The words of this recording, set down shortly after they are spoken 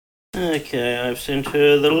Okay, I've sent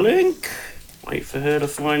her the link. Wait for her to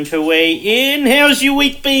find her way in. How's your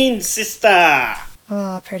week been, sister?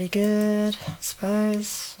 Oh, pretty good, I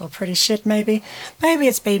suppose. Or pretty shit, maybe. Maybe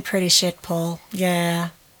it's been pretty shit, Paul. Yeah.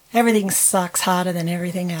 Everything sucks harder than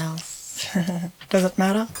everything else. Does it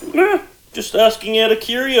matter? Nah, just asking out of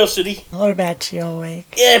curiosity. What about your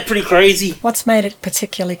week? Yeah, pretty crazy. What's made it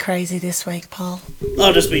particularly crazy this week, Paul?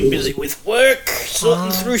 I've just been busy with work,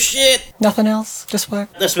 sorting through shit. Nothing else? Just work?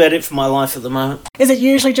 That's about it for my life at the moment. Is it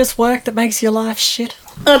usually just work that makes your life shit?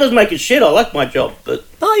 No, it doesn't make it shit. I like my job, but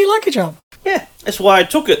Oh, you like your job? yeah, that's why I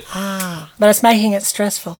took it. But it's making it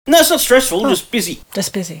stressful. No, it's not stressful, just busy.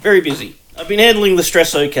 Just busy. Very busy. I've been handling the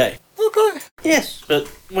stress okay. Okay. Yes, but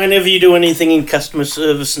whenever you do anything in customer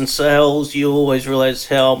service and sales, you always realise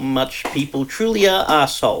how much people truly are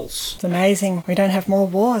arseholes. It's amazing. We don't have more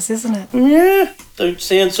wars, isn't it? Yeah, don't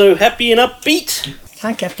sound so happy and upbeat.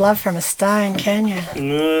 Can't get blood from a stone, can you?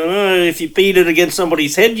 No, if you beat it against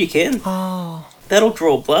somebody's head, you can. Oh, That'll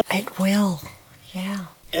draw blood. it will. Yeah.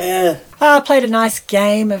 Yeah. I played a nice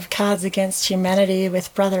game of Cards Against Humanity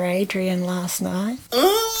with Brother Adrian last night.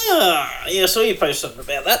 Yeah, I saw you post something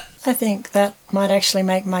about that. I think that might actually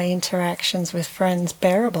make my interactions with friends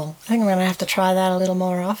bearable. I think I'm going to have to try that a little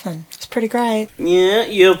more often. It's pretty great. Yeah,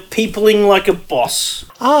 you're peopling like a boss.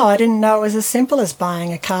 Oh, I didn't know it was as simple as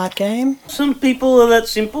buying a card game. Some people are that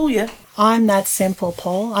simple, yeah. I'm that simple,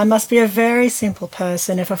 Paul. I must be a very simple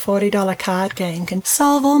person if a $40 card game can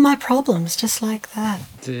solve all my problems just like that.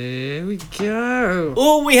 There we go.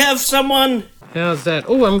 Oh, we have someone How's that?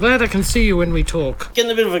 Oh, I'm glad I can see you when we talk.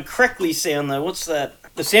 getting a bit of a crackly sound though. What's that?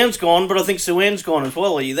 The sound's gone, but I think Sue-Ann's gone as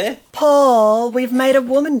well. Are you there? Paul, we've made a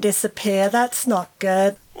woman disappear. That's not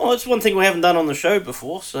good. Well, it's one thing we haven't done on the show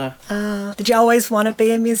before, so... Did you always want to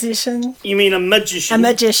be a musician? You mean a magician? A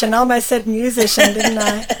magician. I almost said musician, didn't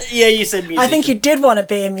I? Yeah, you said musician. I think you did want to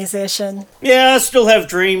be a musician. Yeah, I still have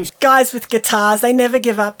dreams. Guys with guitars, they never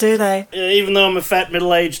give up, do they? Even though I'm a fat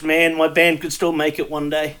middle-aged man, my band could still make it one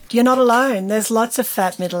day. You're not alone. There's lots of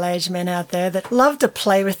fat middle-aged men out there that love to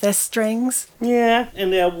play with their strings. Yeah,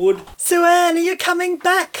 and our wood. Sue-Ann, are you coming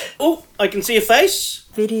back? Oh, I can see a face.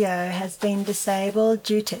 Video has been disabled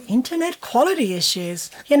due to internet quality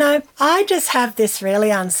issues. You know, I just have this really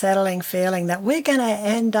unsettling feeling that we're going to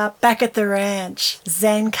end up back at the ranch,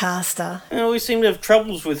 Zencaster. We seem to have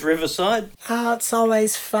troubles with Riverside. Oh, it's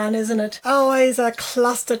always fun, isn't it? Always a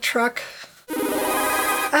cluster truck.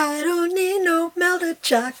 I don't need no melted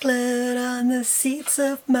chocolate on the seats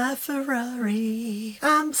of my Ferrari.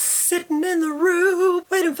 I'm sitting in the room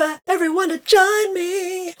waiting for everyone to join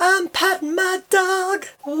me. I'm patting my dog.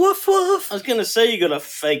 Woof woof. I was going to say you got a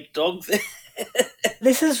fake dog there.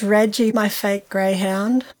 This is Reggie, my fake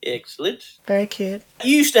greyhound. Excellent. Very cute.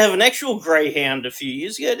 You used to have an actual greyhound a few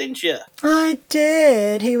years ago, didn't you? I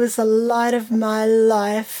did. He was the light of my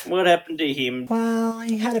life. What happened to him? Well,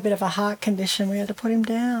 he had a bit of a heart condition. We had to put him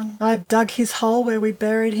down. I dug his hole where we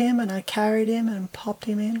buried him and I carried him and popped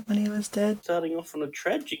him in when he was dead. Starting off on a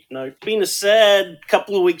tragic note. Been a sad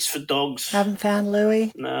couple of weeks for dogs. Haven't found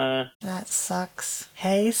Louie? No. That sucks.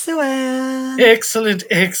 Hey, Sue-Ann. Excellent,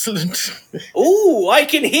 excellent. Ooh, I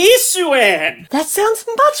can hear Sue-Ann. That sounds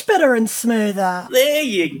much better and smoother. There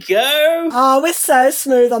you go. Oh, we're so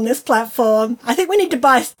smooth on this platform. I think we need to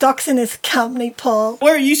buy stocks in this company, Paul.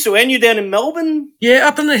 Where are you, Sue-Ann? You down in Melbourne? Yeah,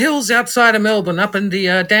 up in the hills outside of Melbourne, up in the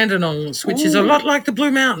Dandenongs, which is a lot like the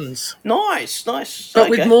Blue Mountains, Nice, nice. but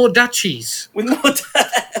with more Dutchies. With more...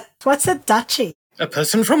 What's a duchy? A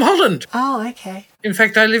person from Holland. Oh, okay. In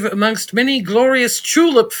fact, I live amongst many glorious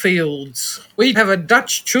tulip fields. We have a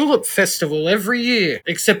Dutch tulip festival every year,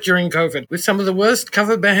 except during COVID, with some of the worst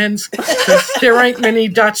cover bands. 'Cause there ain't many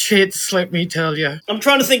Dutch hits, let me tell you. I'm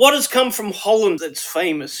trying to think what has come from Holland that's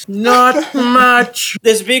famous. Not much.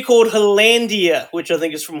 There's a beer called Hollandia, which I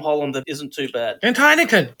think is from Holland that isn't too bad. And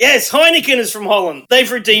Heineken. Yes, Heineken is from Holland.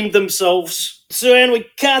 They've redeemed themselves. Sue-Ann, we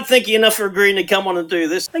can't thank you enough for agreeing to come on and do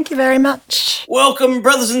this. Thank you very much. Welcome,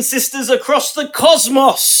 brothers and sisters across the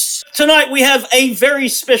cosmos. Tonight we have a very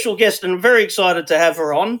special guest and I'm very excited to have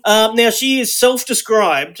her on. Now, she is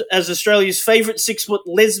self-described as Australia's favourite 6-foot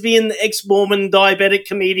lesbian, ex-Mormon, diabetic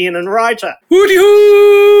comedian and writer.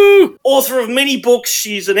 Woody-hoo! Author of many books,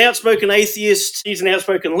 she's an outspoken atheist, she's an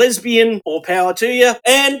outspoken lesbian, all power to you,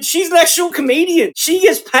 and she's an actual comedian. She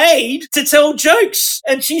gets paid to tell jokes,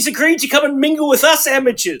 and she's agreed to come and mingle with us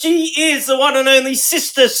amateurs. She is the one and only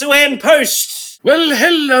Sister Sue-Ann Post. Well,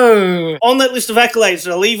 hello. On that list of accolades,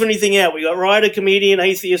 did I leave anything out? We got writer, comedian,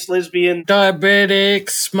 atheist, lesbian. Diabetic,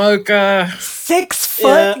 smoker.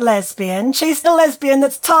 6-foot lesbian. She's the lesbian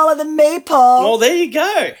that's taller than me, Paul. Oh, there you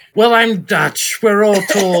go. Well, I'm Dutch. We're all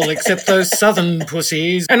tall except those southern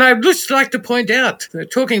pussies. And I'd just like to point out,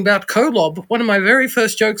 talking about Kolob, one of my very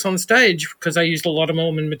first jokes on stage, because I used a lot of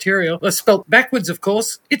Mormon material, was spelt backwards, of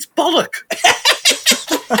course. It's bollock.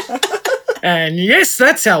 And yes,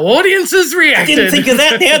 that's how audiences reacted. Didn't think of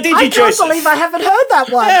that now, did you, I can't Joseph? believe I haven't heard that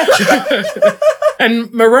one.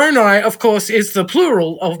 And Moroni, of course, is the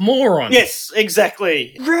plural of moron. Yes,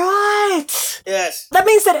 exactly. Right. Yes. That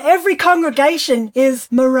means that every congregation is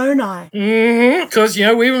Moroni. Because,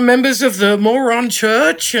 we were members of the Moron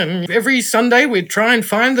Church, and every Sunday we'd try and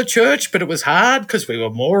find the church, but it was hard because we were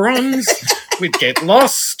morons. We'd get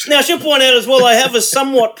lost. Now, I should point out as well, I have a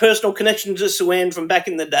somewhat personal connection to Sue Ann from back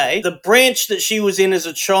in the day. The branch that she was in as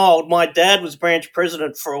a child, my dad was branch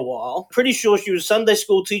president for a while. Pretty sure she was Sunday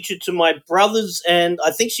school teacher to my brothers, and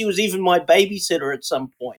I think she was even my babysitter at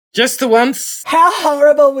some point. Just the once. How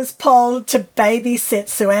horrible was Paul to babysit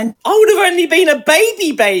Sue Ann? I would have only been a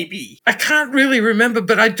baby. I can't really remember,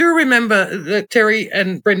 but I do remember that Terry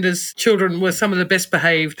and Brenda's children were some of the best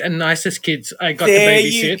behaved and nicest kids I got There to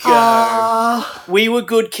you babysit. go. We were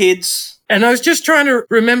good kids. And I was just trying to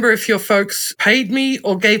remember if your folks paid me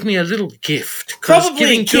or gave me a little gift. 'Cause Probably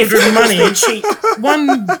giving gift. children money. They're cheap.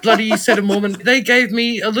 One bloody set of Mormon, they gave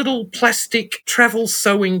me a little plastic travel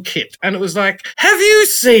sewing kit. And it was like, have you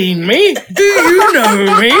seen me? Do you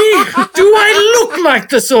know me? Do I look like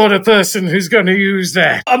the sort of person who's going to use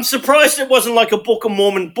that? I'm surprised it wasn't like a Book of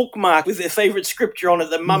Mormon bookmark with their favourite scripture on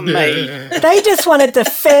it that Mum made. They just wanted to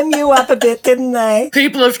fem you up a bit, didn't they?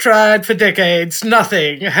 People have tried for decades.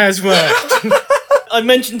 Nothing has worked. I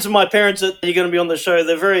mentioned to my parents that you're going to be on the show.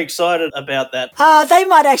 They're very excited about that. They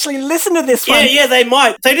might actually listen to this one. Yeah, they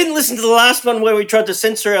might. They didn't listen to the last one where we tried to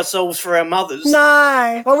censor ourselves for our mothers.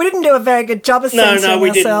 No. Well, we didn't do a very good job of censoring we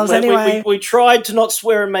ourselves didn't. anyway. We tried to not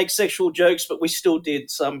swear and make sexual jokes, but we still did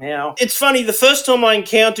somehow. It's funny, the first time I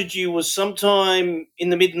encountered you was sometime in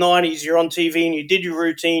the mid-90s. You're on TV and you did your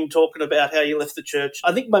routine talking about how you left the church.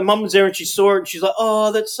 I think my mum was there and she saw it and she's like,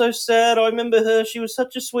 oh, that's so sad. I remember her. She was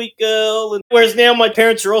such a sweet girl. And whereas now my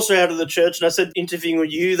parents are also out of the church, and I said, interviewing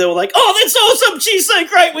with you, they were like, oh, that's awesome. She's so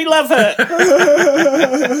great. We love her.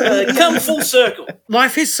 Come full circle.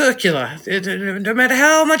 Life is circular. No matter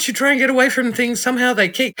how much you try and get away from things, somehow they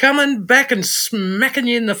keep coming back and smacking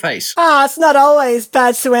you in the face. It's not always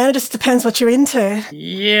bad, Sue Ann. It just depends what you're into.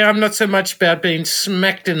 Yeah, I'm not so much about being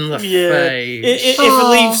smacked in the face. If it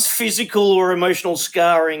leaves physical or emotional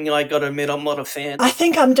scarring, I gotta admit, I'm not a fan. I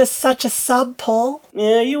think I'm just such a sub, Paul.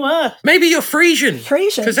 Yeah, you are. Maybe you're Frisian.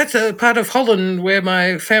 Frisian? Because that's a part of Holland where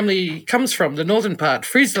my family comes from, the northern part,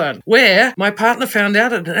 Friesland, where my partner found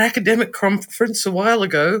out at an academic conference a while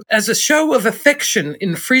ago, as a show of affection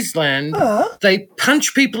in Friesland, they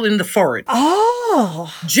punch people in the forehead.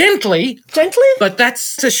 Oh. Gently, Gently? but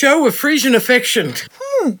that's a show of Frisian affection.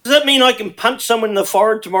 Does that mean I can punch someone in the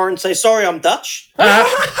forehead tomorrow and say, sorry, I'm Dutch?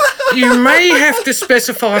 You may have to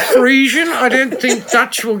specify Frisian. I don't think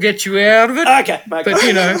Dutch will get you out of it. Okay. But,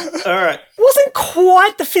 All right. Wasn't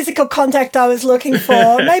quite the physical contact I was looking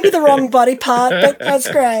for. Maybe the wrong body part, but that's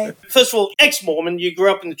great. First of all, ex-Mormon, you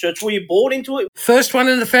grew up in the church. Were you born into it? First one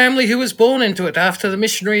in the family who was born into it after the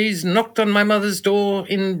missionaries knocked on my mother's door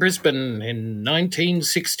in Brisbane in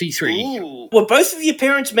 1963. Ooh. Were both of your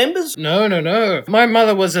parents members? No. My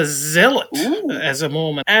mother was a zealot as a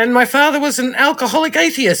Mormon, and my father was an alcoholic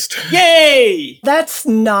atheist. Yay! That's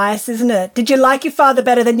nice, isn't it? Did you like your father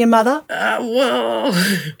better than your mother? Well,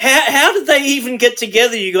 How did they even get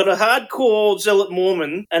together? You got a hardcore zealot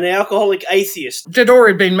Mormon and an alcoholic atheist. they'd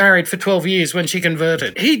already been married for 12 years when she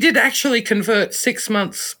converted. He did actually convert 6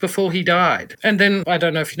 months before he died. And then, I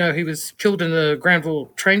don't know if you know, he was killed in a Granville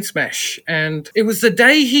train smash. And it was the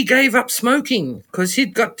day he gave up smoking, because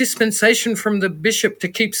he'd got dispensation from the bishop to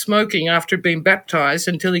keep smoking after he'd been baptized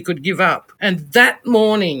until he could give up. And that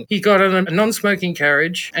morning, he got on a non-smoking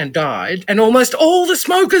carriage and died. And almost all the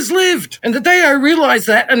smokers lived. And the day I realized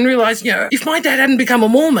that and realized, if my dad hadn't become a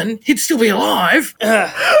Mormon, he'd still be alive.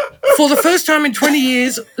 For the first time in 20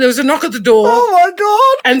 years, there was a knock at the door. Oh my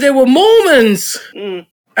God! And there were Mormons. And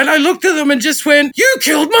I looked at them and just went, you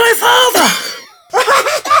killed my father!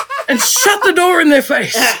 And shut the door in their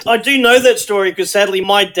face. I do know that story because sadly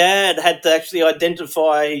my dad had to actually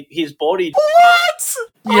identify his body. What?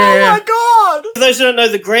 Oh my God! For those who don't know,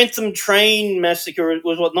 the Grantham train massacre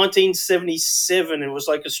was, 1977. It was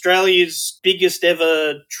like Australia's biggest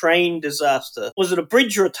ever train disaster. Was it a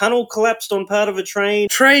bridge or a tunnel collapsed on part of a train?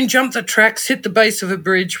 Train jumped the tracks, hit the base of a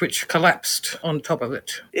bridge, which collapsed on top of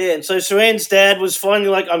it. Yeah, and so Sue-Ann's dad was finally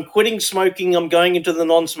like, I'm quitting smoking, I'm going into the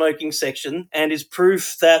non-smoking section, and is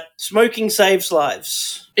proof that smoking saves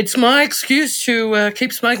lives. It's my excuse to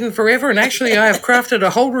keep smoking forever, and actually I have crafted a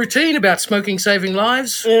whole routine about smoking saving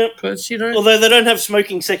lives. Yeah. Because, you know... Although they don't have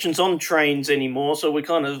smoking sections on trains anymore, so we're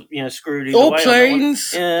kind of, screwed either Or way.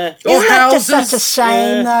 planes. Yeah. Or Isn't that houses. just such a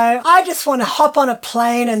shame, though? I just want to hop on a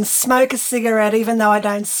plane and smoke a cigarette even though I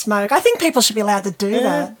don't smoke. I think people should be allowed to do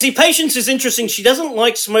that. See, Patience is interesting. She doesn't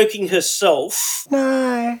like smoking herself.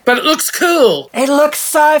 No. But it looks cool. It looks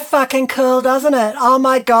so fucking cool, doesn't it? Oh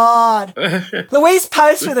my God. Louise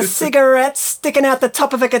posts with a cigarette sticking out the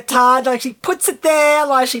top of a guitar, like she puts it there,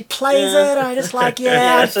 like she plays it. I just like,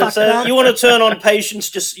 I'd fuck So that. you want to turn on Patience,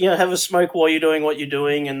 just have a smoke while you're doing what you're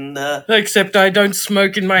doing, and Except I don't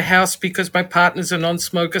smoke in my house because my partner's a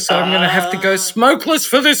non-smoker, so I'm going to have to go smokeless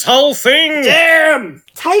for this whole thing. damn.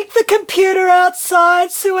 Take the computer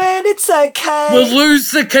outside, Sue-Ann. It's okay. We'll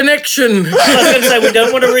lose the connection. I was going to say we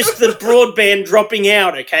don't want to risk the broadband dropping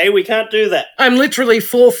out. Okay, we can't do that. I'm literally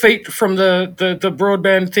 4 feet from the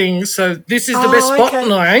broadband thing, so this is the best spot, okay.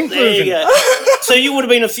 and I ain't There you moving. go. So you would have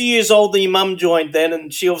been a few years old when your mum joined then,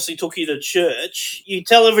 and she obviously took you to church. You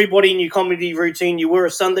tell everybody in your comedy routine you were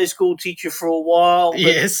a Sunday school teacher for a while. but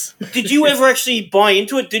Yes. Did you ever actually buy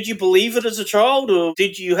into it? Did you believe it as a child, or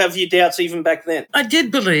did you have your doubts even back then? I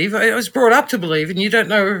did believe. I was brought up to believe, and you don't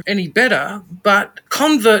know any better, but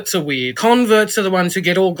converts are weird. Converts are the ones who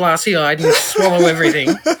get all glassy-eyed and swallow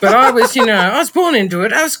everything. But I was born into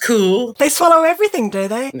it. I was cool. They swallow everything, do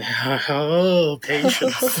they? Oh,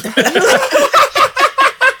 patience.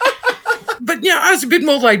 But yeah, I was a bit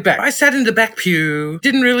more laid back. I sat in the back pew,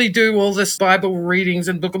 didn't really do all this Bible readings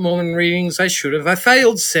and Book of Mormon readings I should have. I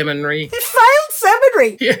failed seminary. You failed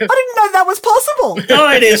seminary. Yeah. I didn't know that was possible.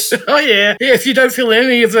 Oh, it is. Oh, yeah. Yeah, if you don't fill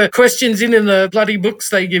any of the questions in the bloody books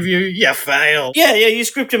they give you, you fail. Yeah, your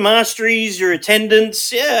scripture masteries, your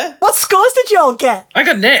attendance, yeah. What scores did you all get? I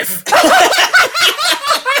got an F.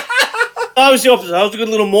 I was the opposite. I was a good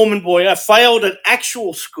little Mormon boy. I failed at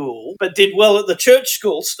actual school, but did well at the church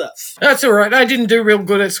school stuff. That's all right. I didn't do real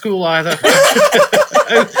good at school either.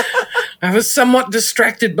 I was somewhat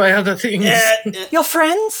distracted by other things. Your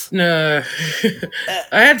friends? No.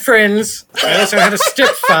 I had friends. I also had a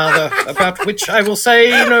stepfather, about which I will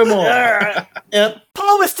say no more. Yep.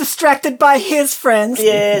 Paul was distracted by his friends.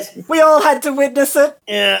 Yes. We all had to witness it.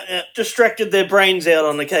 Yeah. Distracted their brains out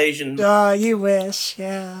on occasion. Oh, you wish,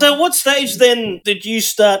 yeah. So what stage then did you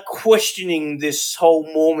start questioning this whole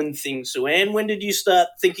Mormon thing, Sue-Ann? When did you start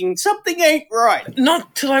thinking something ain't right?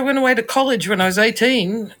 Not till I went away to college when I was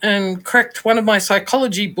 18 and cracked one of my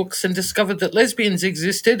psychology books and discovered that lesbians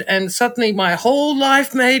existed, and suddenly my whole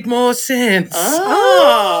life made more sense.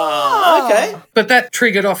 Ah, okay. But that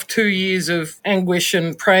triggered off 2 years of anguish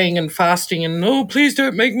and praying and fasting and, oh, please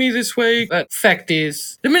don't make me this way. But fact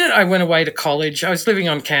is, the minute I went away to college, I was living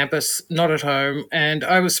on campus, not at home, and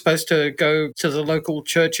I was supposed to go to the local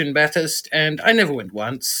church in Bathurst, and I never went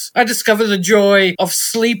once. I discovered the joy of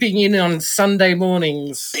sleeping in on Sunday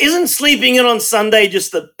mornings. Isn't sleeping in on Sunday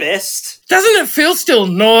just the best? Doesn't it feel still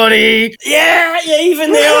naughty? Yeah,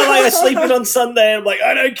 even now I sleep in on Sunday and I'm like,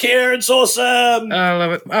 I don't care, it's awesome. I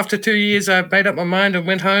love it. After 2 years, I made up my mind and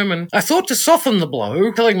went home, and I thought to soften the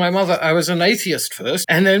blow, telling my mother I was an atheist first,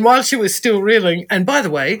 and then while she was still reeling, and by the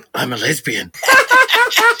way, I'm a lesbian.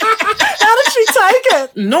 How did she take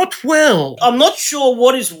it? Not well. I'm not sure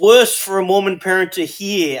what is worse for a Mormon parent to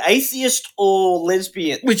hear, atheist or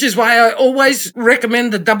lesbian. Which is why I always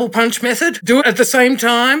recommend the double punch method. Do it at the same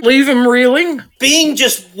time. Leave them reeling. Being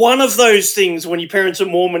just one of those things when your parents are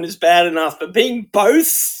Mormon is bad enough, but being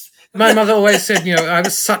both? My mother always said, I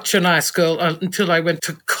was such a nice girl until I went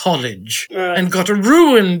to college and got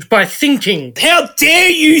ruined by thinking. How dare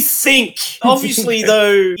you think? Obviously,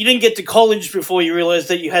 though, you didn't get to college before you realised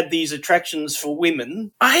that you had these attractions for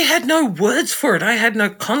women. I had no words for it. I had no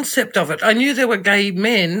concept of it. I knew there were gay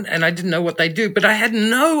men and I didn't know what they do, but I had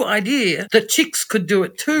no idea that chicks could do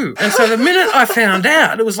it too. And so the minute I found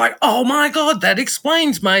out, it was like, oh my God, that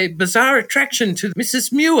explains my bizarre attraction to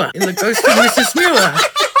Mrs. Muir in The Ghost of Mrs. Muir.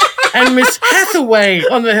 and Miss Hathaway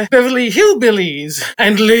on the Beverly Hillbillies,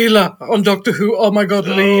 and Leela on Doctor Who. Oh my God,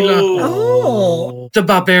 Leela. Oh. The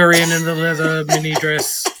barbarian in the leather mini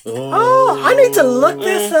dress. Oh, I need to look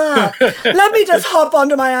this up. Let me just hop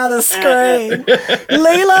onto my other screen.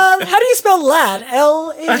 Leela, how do you spell lad?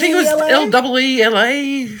 L-E-E-L-A? I think it was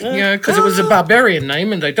L-E-E-L-A, because it was a barbarian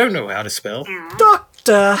name and they don't know how to spell.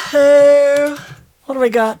 Doctor Who. What do we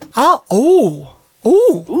got? Oh.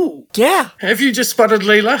 Ooh. Yeah, Have you just spotted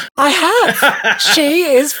Leela? I have. She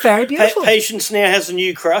is very beautiful. Patience now has a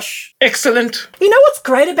new crush. Excellent. You know what's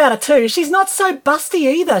great about her too? She's not so busty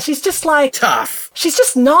either. She's just like... Tough. She's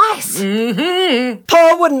just nice. Mm-hmm.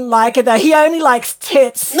 Paul wouldn't like it though. He only likes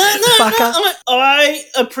tits. No. Fucker. I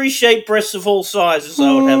appreciate breasts of all sizes,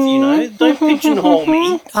 I would have you know. Don't pigeonhole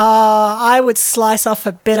me. I would slice off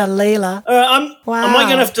a bit of Leela. Am I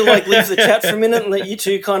going to have to leave the chat for a minute and let you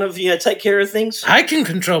two kind of take care of things? I can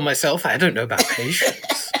control myself. I don't know about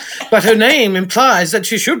Patience. But her name implies that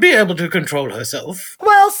she should be able to control herself.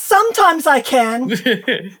 Well, sometimes I can.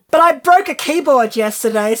 But I broke a keyboard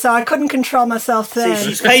yesterday, so I couldn't control myself then. See,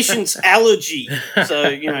 she's Patience allergy.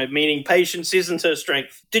 So, meaning Patience isn't her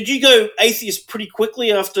strength. Did you go atheist pretty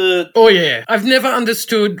quickly after... Oh, yeah. I've never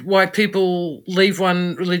understood why people leave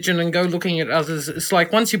one religion and go looking at others. It's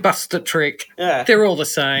like once you bust the trick, they're all the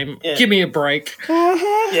same. Yeah. Give me a break.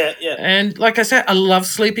 Yeah. And like I said, I love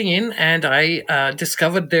sleeping in, and I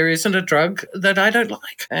discovered there isn't a drug that I don't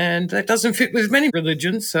like. And that doesn't fit with many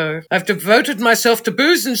religions, so I've devoted myself to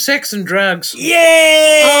booze and sex and drugs.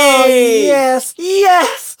 Yay! Oh, yes.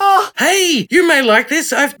 Oh, Hey, you may like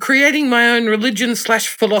this. I'm creating my own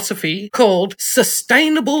religion/philosophy called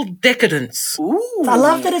Sustainable Decadence. Ooh. I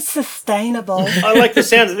love that it's sustainable. I like the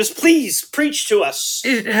sound of this. Please, preach to us.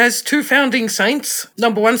 It has two founding saints.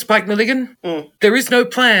 Number one, Spike Milligan. There is no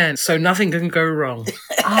plan, so nothing can go wrong.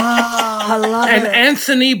 I love And it.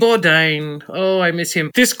 Anthony Bourdain. Oh, I miss him.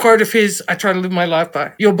 This quote of his, I try to live my life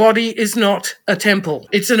by. Your body is not a temple.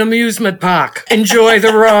 It's an amusement park. Enjoy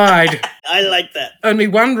the ride. I like that. Only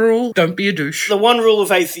one rule, don't be a douche. The one rule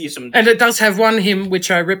of atheism. And it does have one hymn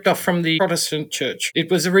which I ripped off from the Protestant church.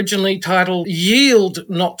 It was originally titled Yield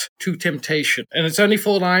Not to Temptation. And it's only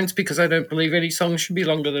 4 lines because I don't believe any song should be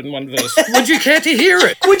longer than one verse. Would you care to hear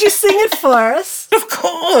it? Would you sing it for us? Of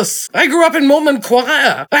course. I grew up in Mormon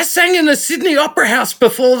choir. I sang in the Sydney Opera House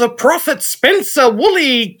before the prophet Spencer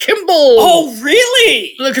Woolley Kimball. Oh,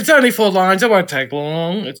 really? Look, it's only 4 lines. It won't take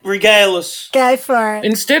long. Regale us. Go for it.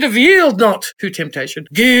 Instead of yield not to temptation,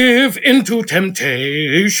 give into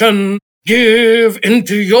temptation. Give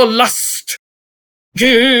into your lust.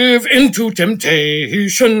 Give into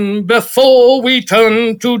temptation before we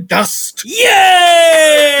turn to dust.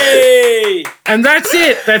 Yay! And that's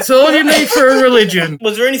it. That's all you need for a religion.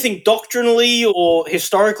 Was there anything doctrinally or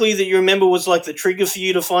historically that you remember was the trigger for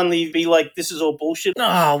you to finally be like, this is all bullshit?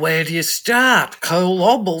 Oh, where do you start?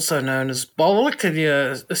 Kolob, also known as Bollock, and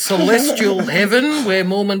your celestial heaven where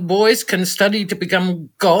Mormon boys can study to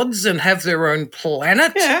become gods and have their own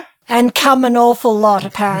planet. Yeah. And come an awful lot,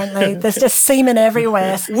 apparently. There's just semen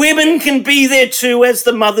everywhere. Women can be there too as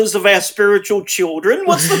the mothers of our spiritual children.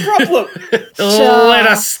 What's the problem? Let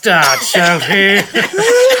us start, shall we?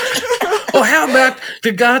 Or how about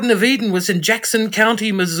the Garden of Eden was in Jackson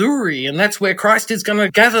County, Missouri, and that's where Christ is going to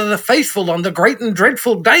gather the faithful on the great and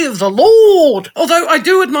dreadful day of the Lord. Although I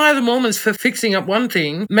do admire the Mormons for fixing up one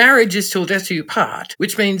thing. Marriage is till death do you part,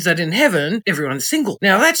 which means that in heaven, everyone's single.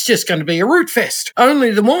 Now that's just going to be a root fest.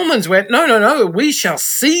 Only the Mormons went, no, we shall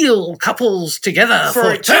seal couples together for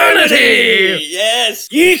eternity. Yes.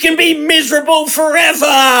 You can be miserable forever.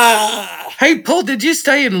 Hey, Paul, did you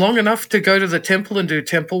stay in long enough to go to the temple and do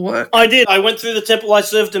temple work? I did. I went through the temple, I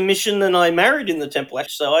served a mission, and I married in the temple,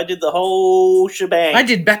 actually. So I did the whole shebang. I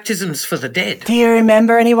did baptisms for the dead. Do you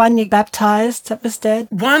remember anyone you baptized that was dead?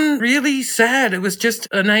 One really sad. It was just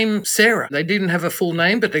a name, Sarah. They didn't have a full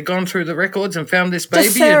name, but they'd gone through the records and found this baby.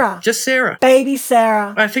 Just Sarah. Just Sarah. Baby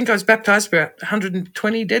Sarah. I think I was baptized for about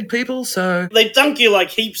 120 dead people, so... They dunk you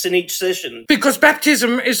like heaps in each session. Because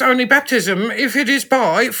baptism is only baptism if it is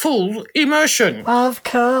by full immersion. Of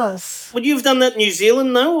course. Would you have done that in New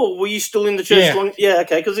Zealand, though, or were you still in the church Yeah. long? Yeah,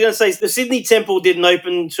 okay, because I was going to say, the Sydney Temple didn't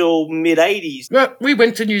open until mid-80s. Well, we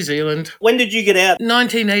went to New Zealand. When did you get out?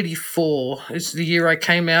 1984 is the year I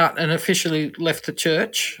came out and officially left the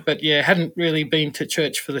church. But yeah, hadn't really been to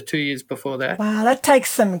church for the 2 years before that. Wow, that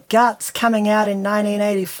takes some guts coming out in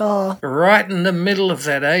 1984. Right in the middle of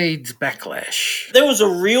that AIDS backlash. There was a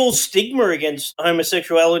real stigma against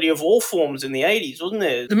homosexuality of all forms in the 80s, wasn't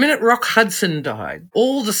there? The minute rock Hudson died,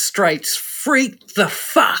 all the straights freaked the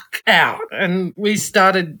fuck out, and we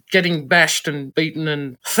started getting bashed and beaten,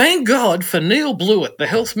 and thank God for Neil Blewett, the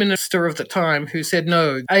health minister of the time, who said,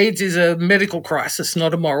 no, AIDS is a medical crisis,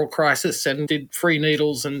 not a moral crisis, and did free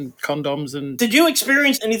needles and condoms. And Did you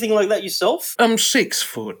experience anything like that yourself? I'm 6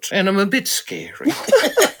 foot, and I'm a bit scary.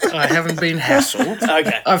 I haven't been hassled.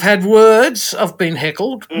 Okay. I've had words. I've been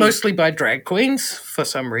heckled, mostly by drag queens for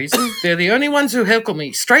some reason. They're the only ones who heckle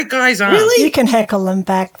me. Straight guys aren't. Really? You can heckle them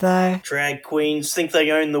back, though. Drag queens think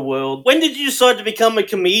they own the world. When did you decide to become a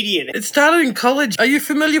comedian? It started in college. Are you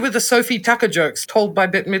familiar with the Sophie Tucker jokes told by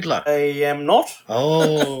Bette Midler? I am not.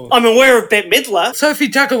 Oh. I'm aware of Bette Midler. Sophie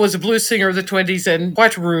Tucker was a blues singer of the 20s and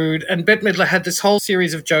quite rude, and Bette Midler had this whole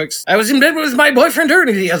series of jokes. I was in bed with my boyfriend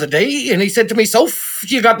Ernie the other day, and he said to me, Soph,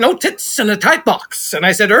 you got no tits and a tight box. And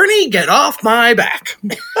I said, Ernie, get off my back.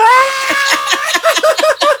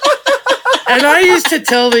 And I used to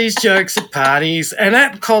tell these jokes at parties, and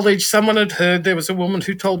at college someone had heard there was a woman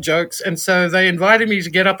who told jokes, and so they invited me to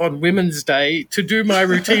get up on Women's Day to do my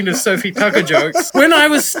routine of Sophie Tucker jokes when I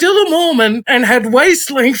was still a Mormon and had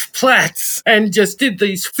waist-length plaits and just did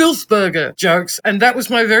these filthburger jokes, and that was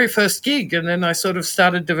my very first gig. And then I sort of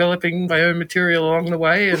started developing my own material along the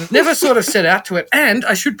way and never sort of set out to it. And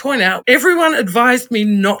I should point out, everyone advised me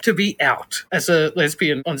not to be out as a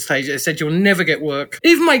lesbian on stage. They said, you'll never get work.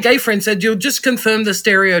 Even my gay friend said, you'll just confirm the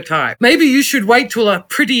stereotype. Maybe you should wait till a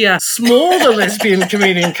prettier, smaller lesbian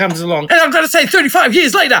comedian comes along. And I've got to say, 35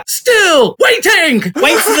 years later, still waiting!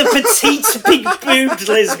 Wait for the petite, big-boobed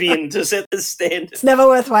lesbian to set the standard. It's never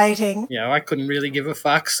worth waiting. You know, I couldn't really give a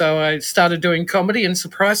fuck, so I started doing comedy, and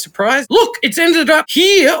surprise, surprise, look, it's ended up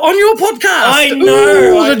here on your podcast. I know,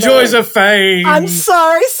 Ooh, I the know. joys of fame. I'm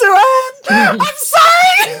sorry, Sue-Ann. I'm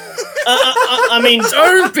sorry. I mean,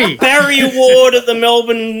 Don't be. Barry Award at the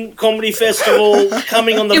Melbourne Comedy Festival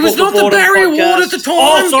coming on the It was Book not of the Boredom Barry podcast. Award at the time.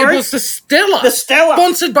 Oh, sorry. It was the Stella. The Stella.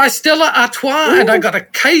 Sponsored by Stella Artois, and I got a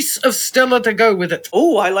case of Stella to go with it.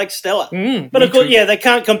 Oh, I like Stella. But me of course, too. yeah, they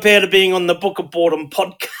can't compare to being on the Book of Boredom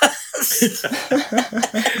podcast.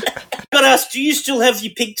 Got to ask, do you still have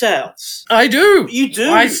your pigtails? I do. You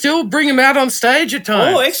do? I still bring them out on stage at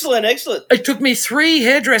times. Oh, excellent, excellent. It took me 3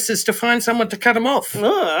 hairdressers to find someone to cut them off.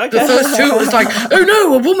 Oh, The okay. first 2 was like, oh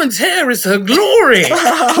no, a woman's hair is her glory.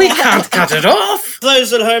 We can't cut it off. For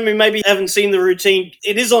those at home who maybe haven't seen the routine,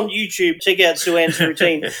 it is on YouTube. Check out Sue-Ann's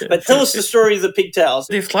routine. But tell us the story of the pigtails.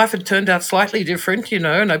 If life had turned out slightly different, you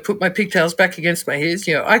know, and I put my pigtails back against my ears,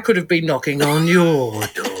 you know, I could have been knocking on your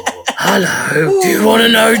door. Hello, do you want to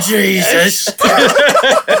know Jesus?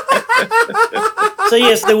 So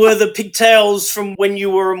yes, there were the pigtails from when you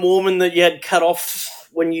were a Mormon that you had cut off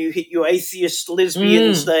when you hit your atheist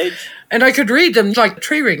lesbian stage. And I could read them like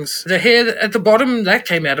tree rings. The hair at the bottom, that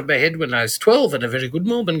came out of my head when I was 12 and a very good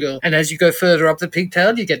Mormon girl. And as you go further up the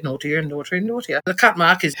pigtail, you get naughtier and naughtier and naughtier. The cut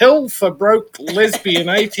mark is hell for broke lesbian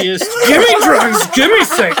atheist. Give me drugs, give me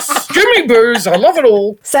sex, give me booze, I love it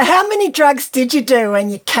all. So how many drugs did you do when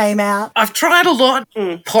you came out? I've tried a lot.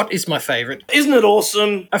 Pot is my favourite. Isn't it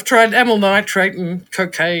awesome? I've tried amyl nitrate and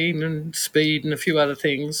cocaine and speed and a few other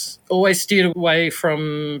things. Always steered away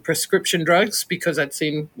from prescription drugs because I'd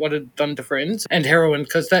seen what it done to friends, and heroin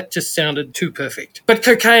because that just sounded too perfect. But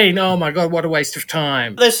cocaine, oh my God, what a waste of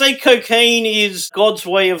time. They say cocaine is God's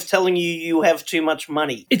way of telling you you have too much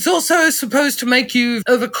money. It's also supposed to make you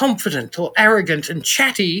overconfident or arrogant and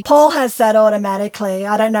chatty. Paul has that automatically.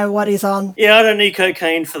 I don't know what he's on. Yeah, I don't need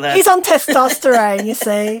cocaine for that. He's on testosterone, you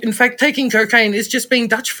see. In fact, taking cocaine is just being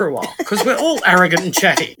Dutch for a while because we're all arrogant and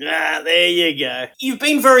chatty. Ah, there you go. You've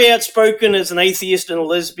been very outspoken as an atheist and a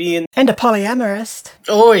lesbian. And a polyamorist.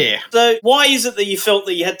 Oh yeah. So why is it that you felt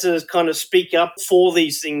that you had to kind of speak up for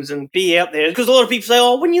these things and be out there? Because a lot of people say,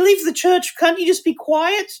 oh, when you leave the church, can't you just be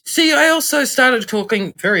quiet? See, I also started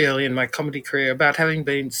talking very early in my comedy career about having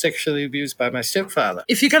been sexually abused by my stepfather.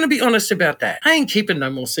 If you're going to be honest about that, I ain't keeping no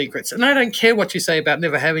more secrets, and I don't care what you say about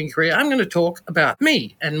never having a career. I'm going to talk about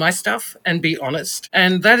me and my stuff and be honest.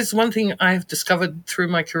 And that is one thing I've discovered through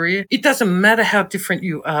my career. It doesn't matter how different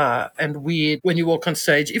you are and weird when you walk on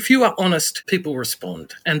stage. If you are honest, people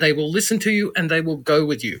respond, and they will listen to you and they will go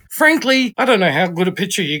with you. Frankly, I don't know how good a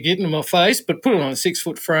picture you get in my face, but put it on a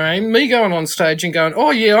 6-foot frame, me going on stage and going,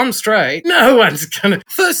 oh yeah, I'm straight. No one's gonna.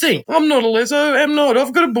 First thing, I'm not a leso, I'm not.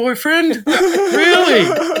 I've got a boyfriend. Really?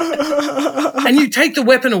 And you take the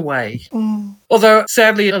weapon away. Although,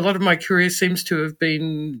 sadly, a lot of my career seems to have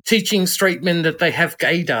been teaching straight men that they have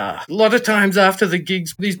gaydar. A lot of times after the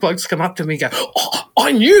gigs, these blokes come up to me and go, "Oh,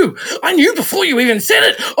 I knew before you even said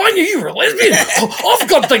it. I knew you were a lesbian. Oh, I've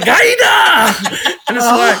got the gaydar." And it's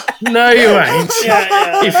like, no, you ain't.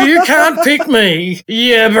 Yeah. If you can't pick me,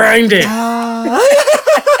 you're brain dead.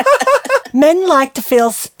 Men like to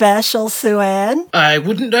feel special, Sue-Ann. I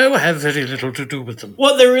wouldn't know. I have very little to do with them.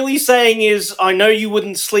 What they're really saying is, I know you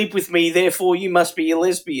wouldn't sleep with me, therefore you must be a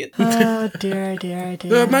lesbian. Oh, dear, dear, dear.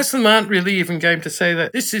 Well, most of them aren't really even game to say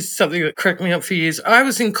that. This is something that cracked me up for years. I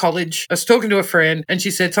was in college. I was talking to a friend, and she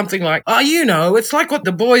said something like, "Oh, you know, it's like what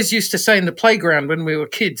the boys used to say in the playground when we were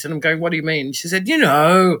kids." And I'm going, "What do you mean?" She said, "You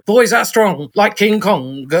know, boys are strong, like King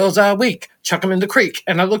Kong. Girls are weak. Chuck them in the creek."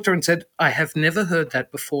 And I looked at her and said, "I have never heard that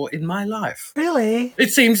before in my life." Really?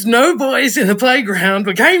 It seems no boys in the playground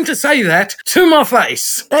were game to say that to my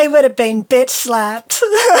face. They would have been bitch slapped.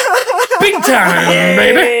 Big time,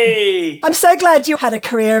 baby. Hey! I'm so glad you had a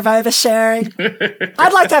career of oversharing.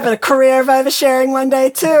 I'd like to have a career of oversharing one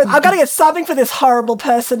day too. I've got to get subbing for this horrible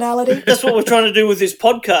personality. That's what we're trying to do with this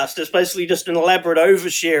podcast. It's basically just an elaborate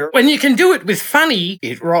overshare. When you can do it with funny,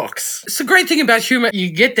 it rocks. It's the great thing about humour.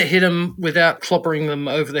 You get to hit them without clobbering them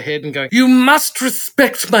over the head and going, "You must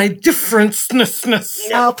respect my difference-ness."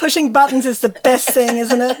 Oh, pushing buttons is the best thing,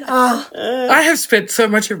 isn't it? Oh. I have spent so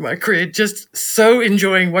much of my career just so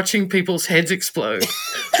enjoying watching people's heads explode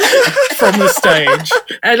from the stage.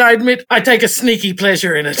 And I admit, I take a sneaky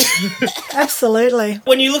pleasure in it. Absolutely.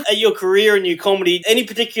 When you look at your career and your comedy, any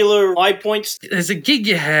particular high points? There's a gig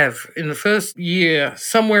you have in the first year,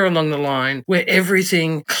 somewhere along the line, where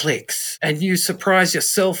everything clicks and you surprise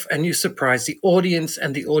yourself and you surprise the audience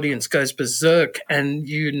and the audience goes berserk and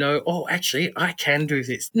you know, oh, actually, I can do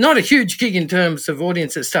this. Not a huge gig in terms of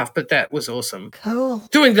audience and stuff, but that was awesome. Cool.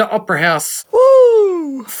 Doing the Opera House.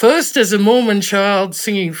 Woo! First as a Mormon child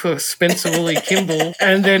singing for Spencer Woolley Kimball,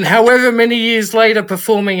 and then however many years later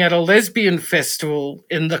performing at a lesbian festival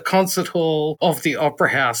in the concert hall of the Opera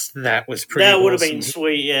House. That was pretty That would have awesome. been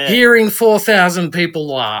sweet, yeah. Hearing 4,000 people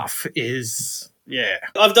laugh is... yeah.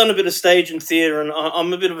 I've done a bit of stage and theatre, and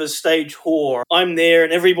I'm a bit of a stage whore. I'm there,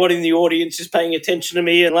 and everybody in the audience is paying attention to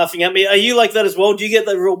me and laughing at me. Are you like that as well? Do you get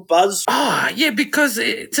that real buzz? Yeah, because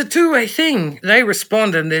it's a two-way thing. They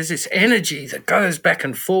respond, and there's this energy that goes back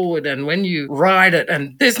and forward, and when you ride it,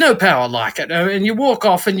 and there's no power like it, and you walk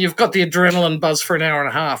off, and you've got the adrenaline buzz for an hour and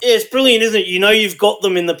a half. Yeah, it's brilliant, isn't it? You know you've got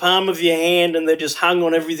them in the palm of your hand, and they're just hung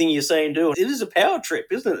on everything you say and do. It is a power trip,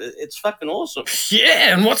 isn't it? It's fucking awesome.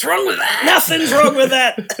 Yeah, and what's wrong with that? Nothing's wrong with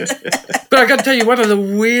that. But I got to tell you, one of the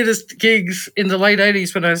weirdest gigs in the late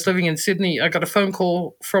 80s when I was living in Sydney, I got a phone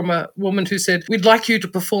call from a woman who said, "We'd like you to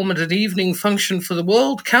perform at an evening function for the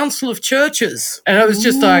World Council of Churches." And I was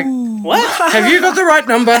just like, What? "Have you got the right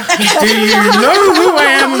number? Do you know who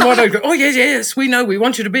I am and what I do?" "Oh, yes, we know. We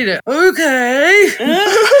want you to be there." "Okay."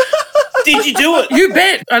 Did you do it? You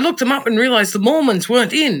bet. I looked them up and realised the Mormons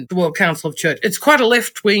weren't in the World Council of Church. It's quite a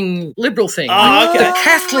left-wing liberal thing. Oh, okay. The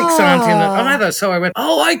Catholics aren't in it either. So I went,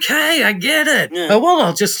 "Oh, okay, I get it. Yeah. Oh, well,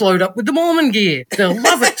 I'll just load up with the Mormon gear. They'll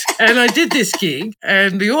love it." And I did this gig,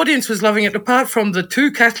 and the audience was loving it, apart from the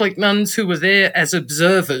two Catholic nuns who were there as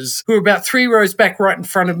observers, who were about 3 rows back right in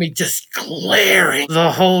front of me, just glaring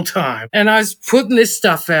the whole time. And I was putting this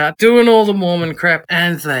stuff out, doing all the Mormon crap,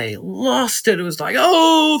 and they lost it. It was like,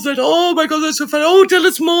 oh my God, that's so funny. Oh, tell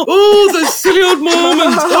us more. Oh, those silly old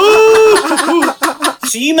Mormons. Oh.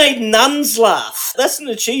 So you made nuns laugh. That's an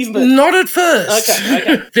achievement. Not at first.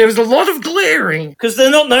 Okay. There was a lot of glaring. Because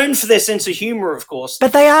they're not known for their sense of humour, of course.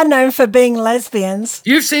 But they are known for being lesbians.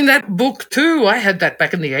 You've seen that book too. I had that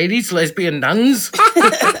back in the 80s, Lesbian Nuns.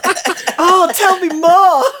 Oh, tell me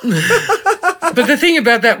more. But the thing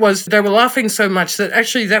about that was they were laughing so much that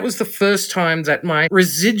actually that was the first time that my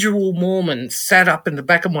residual Mormon sat up in the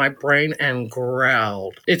back of my brain and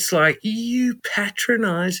growled. It's like, "You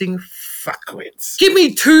patronising fuckwits. Give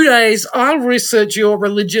me 2 days, I'll research your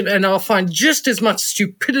religion and I'll find just as much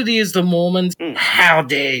stupidity as the Mormons. How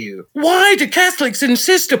dare you? Why do Catholics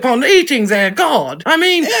insist upon eating their God? I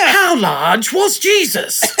mean, how large was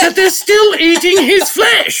Jesus that they're still eating his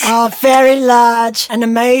flesh?" Oh, very large. An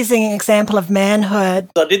amazing example of manhood.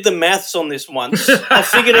 I did the maths on this once. I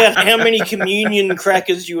figured out how many communion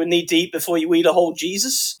crackers you would need to eat before you eat a whole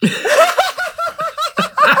Jesus.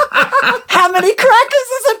 How many crackers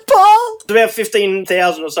is it, Paul? It's about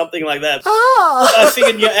 15,000 or something like that. Oh. I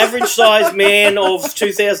figured your average sized man of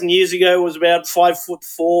 2,000 years ago was about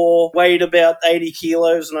 5'4", weighed about 80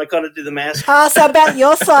 kilos, and I kind of did the maths. So about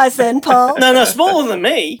your size then, Paul. No, smaller than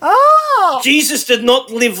me. Oh. Stop! Jesus did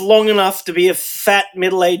not live long enough to be a fat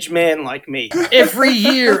middle-aged man like me. Every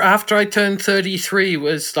year after I turned 33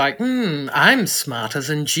 was like, I'm smarter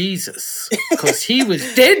than Jesus. Because he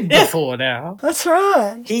was dead before now. That's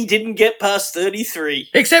right. He didn't get past 33.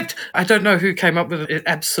 Except, I don't know who came up with it. It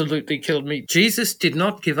absolutely killed me. Jesus did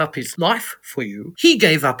not give up his life for you. He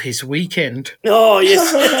gave up his weekend. Oh,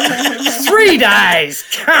 yes. 3 days!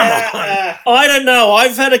 Come on! I don't know.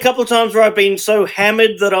 I've had a couple of times where I've been so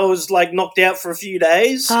hammered that I was like knocked out for a few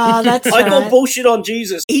days. Oh, that's I call right. bullshit on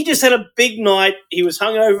Jesus. He just had a big night. He was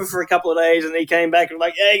hungover for a couple of days, and he came back and was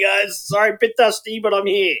like, "Hey guys, sorry, bit dusty, but I'm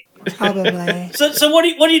here." Probably. So what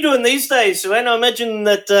are you doing these days, Sue? I imagine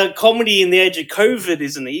that comedy in the age of COVID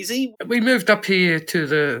isn't easy. We moved up here to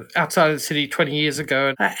the outside of the city 20 years ago,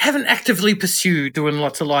 and I haven't actively pursued doing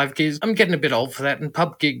lots of live gigs. I'm getting a bit old for that, and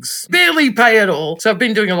pub gigs barely pay at all. So I've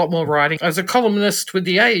been doing a lot more writing. I was a columnist with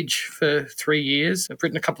The Age for 3 years. I've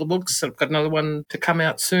written a couple of books. I've got another one to come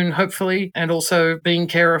out soon, hopefully, and also being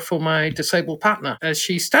carer for my disabled partner as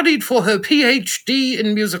she studied for her PhD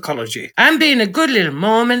in musicology. I'm being a good little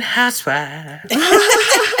Mormon housewife.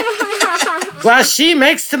 While she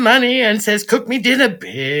makes the money and says, "Cook me dinner,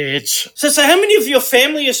 bitch." So how many of your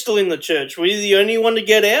family are still in the church? Were you the only one to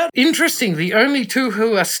get out? Interesting, the only two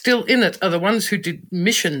who are still in it are the ones who did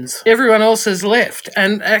missions. Everyone else has left.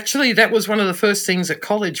 And actually, that was one of the first things at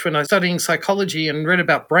college when I was studying psychology and read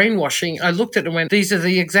about brainwashing. I looked at it and went, these are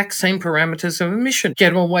the exact same parameters of a mission.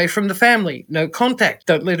 Get them away from the family. No contact.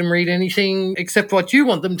 Don't let them read anything except what you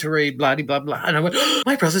want them to read, blah, blah, blah. And I went,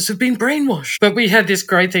 my brothers have been brainwashed. But we had this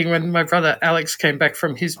great thing when my brother Alex came back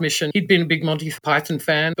from his mission. He'd been a big Monty Python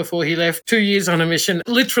fan before he left. 2 years on a mission.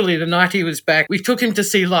 Literally the night he was back, we took him to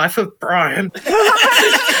see Life of Brian.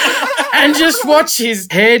 And just watch his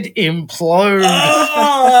head implode.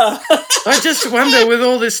 I just wonder, with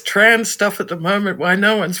all this trans stuff at the moment, why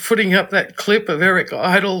no one's putting up that clip of Eric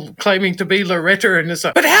Idle claiming to be Loretta and it's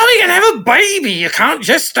like, but how are you going to have a baby? You can't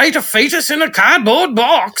just state a fetus in a cardboard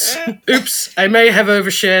box. Oops, I may have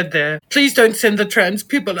overshared there. Please don't send the trans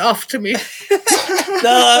people after me.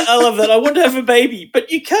 No, I love that. I want to have a baby,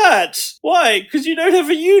 but you can't. Why? Because you don't have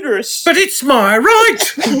a uterus. But it's my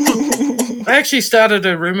right. I actually started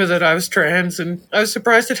a rumor that I was trans, and I was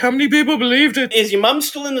surprised at how many people believed it. Is your mum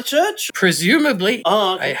still in the church? Presumably.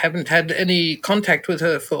 Oh, okay. I haven't had any contact with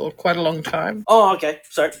her for quite a long time. Oh, okay.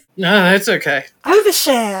 Sorry. No, that's okay.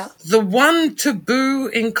 Overshare. The one taboo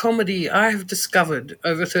in comedy I have discovered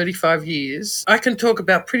over 35 years, I can talk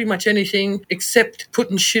about pretty much anything except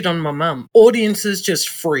putting shit on my mum. Audiences just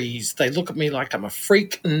freeze. They look at me like I'm a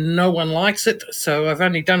freak. No one likes it. So I've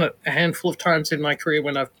only done it a handful of times in my career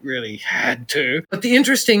when I've really had to. But the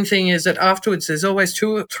interesting thing is that afterwards there's always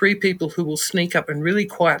 2 or 3 people who will sneak up and really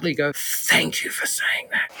quietly go, thank you for saying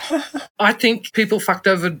that. I think people fucked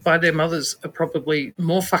over by their mothers are probably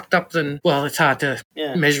more fucked up than, well, it's hard to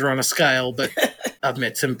measure on a scale, but I've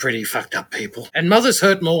met some pretty fucked up people. And mothers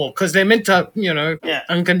hurt more because they're meant to,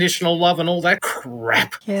 unconditional love and all that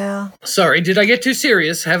crap. Yeah. Sorry, did I get too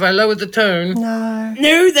serious? Have I lowered the tone? No.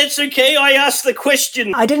 No, that's okay. I asked the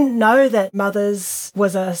question. I didn't know that mothers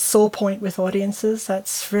was a sore point with audiences.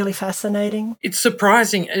 That's really fascinating. It's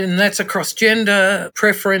surprising, and that's across gender,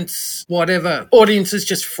 preference, whatever. Audiences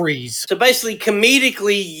just freeze. So basically,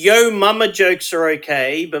 comedically, yo mama jokes are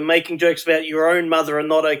okay, but making jokes about your own mother are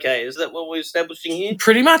not okay. Is that what we're establishing here?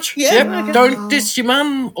 Pretty much. Yeah. Yep. Wow. Don't diss your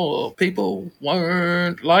mum or people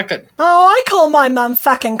won't like it. Oh, I call my mum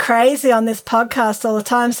fucking crazy on this podcast all the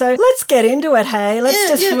time, so let's get into it, hey?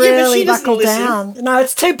 Let's but really she doesn't buckle listen. down. No,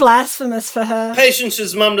 it's too blasphemous for her.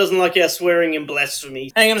 Patience's mum doesn't like our swearing and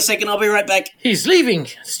blasphemy. Hang on a second, I'll be right back. He's leaving.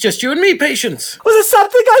 It's just you and me, Patience. Was it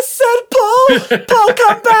something I said, Paul? Paul,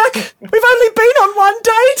 come back. We've only been on one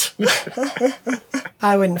date.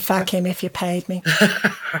 I wouldn't fuck him if you paid me.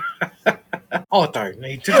 I don't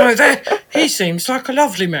need to know that. He seems like a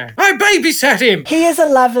lovely man. I babysat him. He is a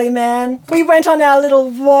lovely man. We went on our little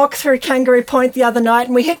walk through Kangaroo Point the other night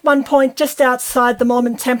and we hit one point just outside the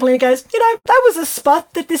Mormon temple and he goes, that was a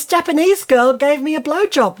spot that this Japanese girl gave me a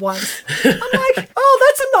blowjob once. I'm like, oh,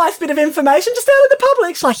 that's a nice bit of information just out in the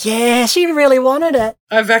public. She's like, yeah, she really wanted it.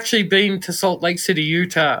 I've actually been to Salt Lake City,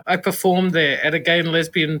 Utah. I performed there at a gay and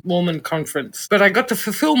lesbian Mormon conference. But I got to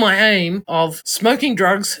fulfill my aim of smoking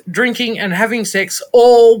drugs, drinking and having sex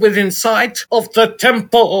all within sight of the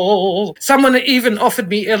temple. Someone even offered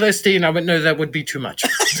me LSD and I went, no, that would be too much.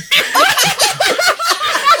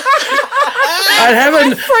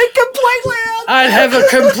 I'd have a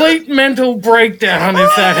complete mental breakdown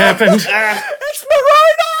if that happened. It's Moroni!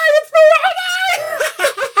 It's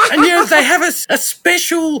Moroni! And they have a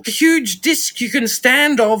special huge disc you can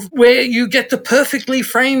stand of where you get the perfectly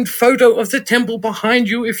framed photo of the temple behind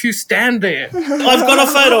you if you stand there. I've got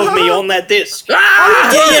a photo of me on that disc.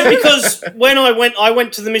 Ah! Yeah, because when I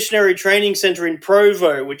went to the missionary training center in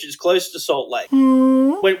Provo, which is close to Salt Lake.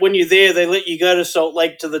 When you're there, they let you go to Salt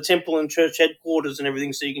Lake to the temple and church headquarters and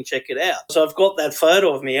everything so you can check it out. So I've got that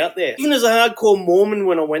photo of me out there. Even as a hardcore Mormon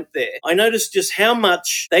when I went there, I noticed just how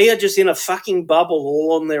much they are just in a fucking bubble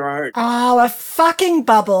all on their own. Oh, a fucking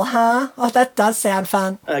bubble, huh? Oh, that does sound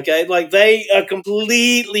fun. Okay, like they are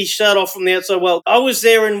completely shut off from the outside world. I was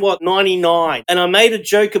there in 99, and I made a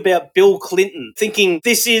joke about Bill Clinton, thinking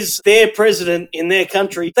this is their president in their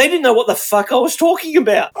country. They didn't know what the fuck I was talking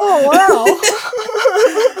about. Oh, wow.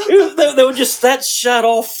 They were just that shut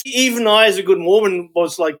off. Even I, as a good Mormon,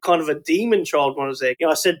 was like kind of a demon child when I was there.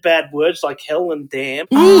 I said bad words like hell and damn.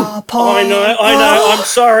 Oh, Paul. I know.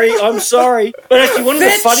 I'm sorry. But actually, one of the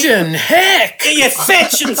funny... Fetch and heck! Yeah,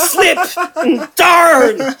 fetch and flip and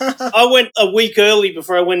darn. I went a week early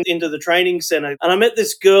before I went into the training center, and I met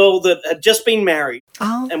this girl that had just been married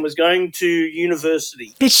and was going to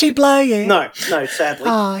university. Did she blow you? No, sadly.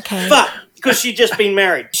 Oh, okay. But because she'd just been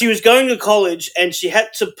married, she was going to college and she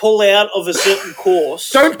had to pull out of a certain course.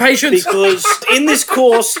 Don't patience. Because in this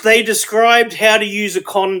course, they described how to use a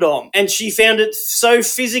condom. And she found it so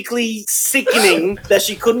physically sickening that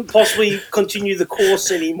she couldn't possibly continue the course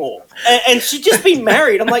anymore. And she'd just been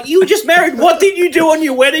married. I'm like, you were just married. What did you do on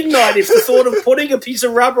your wedding night if the thought of putting a piece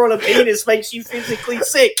of rubber on a penis makes you physically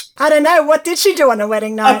sick? I don't know. What did she do on her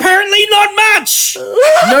wedding night? Apparently not much.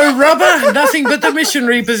 No rubber, nothing but the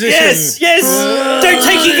missionary position. Yes. Don't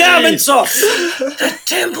take your garments off. The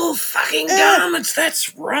temple fucking garments,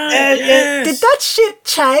 that's right. Did that shit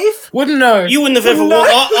chafe? Wouldn't know. You wouldn't have ever worn.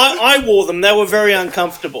 I wore them. They were very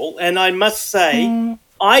uncomfortable, and I must say,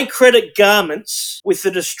 I credit garments with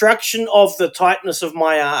the destruction of the tightness of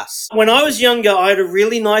my ass. When I was younger, I had a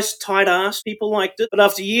really nice tight ass. People liked it. But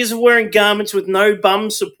after years of wearing garments with no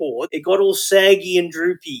bum support, it got all saggy and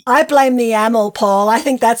droopy. I blame the amyl, Paul. I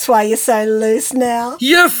think that's why you're so loose now.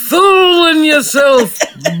 You're fooling yourself,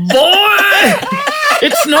 boy!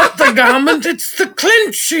 It's not the garment, it's the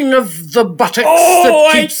clenching of the buttocks that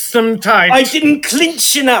keeps them tight. I didn't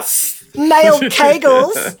clinch enough. Male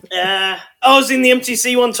kegels. I was in the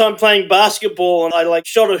MTC one time playing basketball and I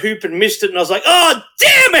shot a hoop and missed it and I was like, oh,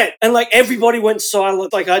 damn it! And everybody went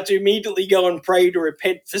silent. I had to immediately go and pray to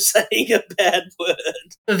repent for saying a bad word.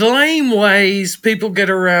 The lame ways people get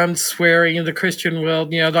around swearing in the Christian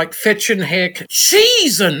world, like fetch and heck,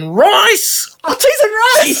 cheese and rice! Oh, cheese and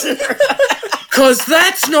rice! Because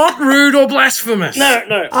that's not rude or blasphemous.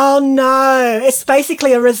 No. Oh, no. It's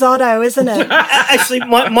basically a risotto, isn't it? Actually,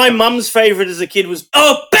 my mum's favourite as a kid was,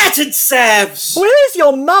 battered salves! Where is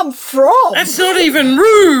your mum from? That's not even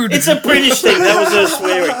rude. It's a British thing. That was her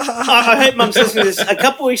swearing. I hope Mum's listening to this. A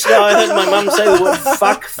couple of weeks ago, I heard my mum say the word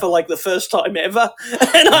fuck for the first time ever,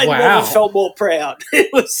 and I never felt more proud. It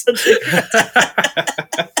was such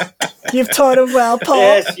a... You've taught her well,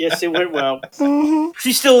 Paul. Yes, it went well. Mm-hmm.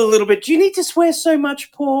 She's still a little bit, do you need to swear so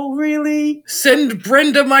much, Paul? Really? Send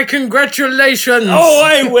Brenda my congratulations. Oh,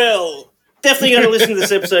 I will. Definitely going to listen to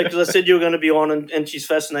this episode because I said you were going to be on and she's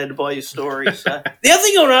fascinated by your story. So. The other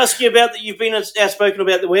thing I want to ask you about that you've been outspoken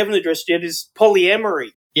about that we haven't addressed yet is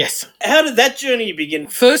polyamory. Yes. How did that journey begin?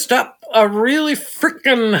 First up, I really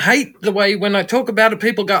freaking hate the way when I talk about it,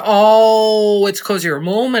 people go, oh, it's because you're a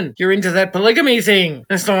Mormon. You're into that polygamy thing.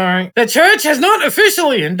 It's like, the church has not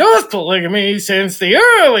officially endorsed polygamy since the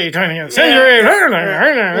early 20th century.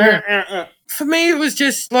 For me, it was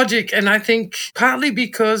just logic, and I think partly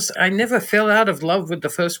because I never fell out of love with the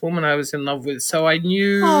first woman I was in love with, so I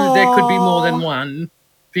knew there could be more than one.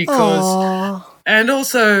 Because, and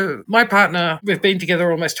also my partner, we've been together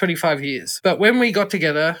almost 25 years. But when we got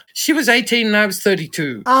together, she was 18 and I was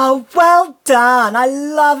 32. Oh, well done. I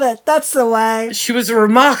love it. That's the way. She was a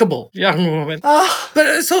remarkable young woman. But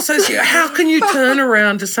it's also, how can you turn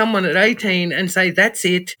around to someone at 18 and say, that's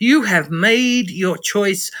it. You have made your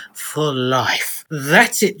choice for life.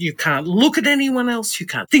 That's it. You can't look at anyone else. You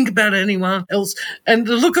can't think about anyone else. And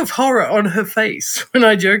the look of horror on her face when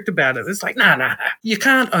I joked about it, it's like, nah. You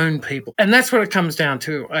can't own people. And that's what it comes down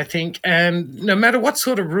to, I think. And no matter what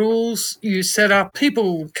sort of rules you set up,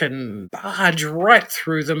 people can barge right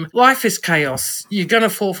through them. Life is chaos. You're going to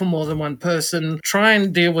fall for more than one person. Try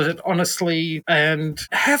and deal with it honestly and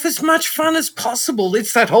have as much fun as possible.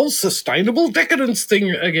 It's that whole sustainable decadence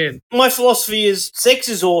thing again. My philosophy is sex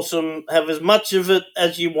is awesome. Have as much of of it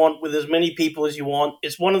as you want with as many people as you want.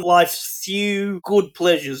 It's one of life's few good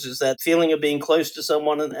pleasures, is that feeling of being close to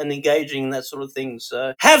someone and engaging in that sort of thing.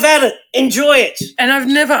 So have at it. Enjoy it. And I've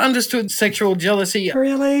never understood sexual jealousy.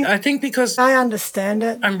 Really? I think because I understand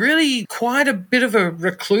it. I'm really quite a bit of a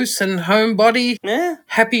recluse and homebody, Yeah.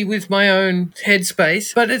 happy with my own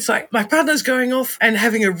headspace. But it's like my partner's going off and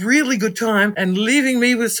having a really good time and leaving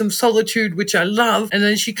me with some solitude, which I love. And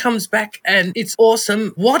then she comes back and it's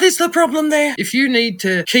awesome. What is the problem there? If you need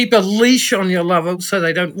to keep a leash on your lover so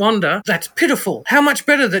they don't wander, that's pitiful. How much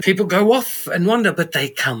better that people go off and wander, but they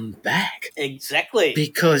come back Exactly.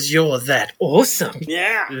 because you're that awesome.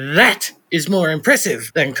 Yeah. That is more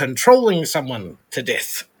impressive than controlling someone to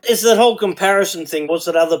death. It's that whole comparison thing. Was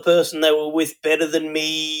that other person they were with better than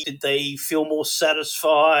me? Did they feel more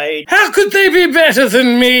satisfied? How could they be better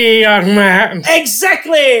than me, young man?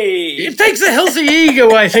 Exactly! It takes a healthy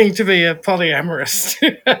ego, I think, to be a polyamorous.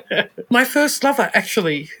 My first lover,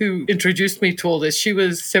 actually, who introduced me to all this, she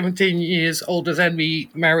was 17 years older than me,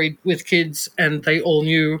 married with kids, and they all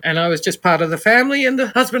knew, and I was just part of the family, and the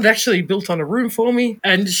husband actually built on a room for me,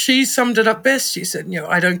 and she summed it up best. She said,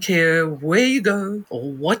 I don't care where you go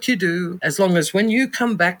or what you do, as long as when you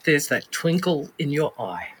come back, there's that twinkle in your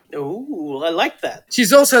eye. Ooh, I like that.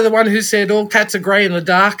 She's also the one who said all cats are grey in the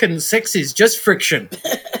dark and sex is just friction.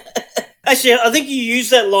 Actually, I think you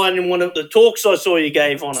used that line in one of the talks I saw you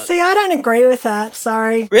gave on it. See, I don't agree with that.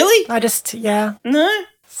 Sorry. Really? Yeah. No?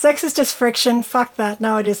 Sex is just friction. Fuck that.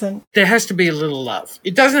 No, it isn't. There has to be a little love.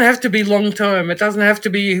 It doesn't have to be long term. It doesn't have to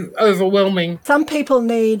be overwhelming. Some people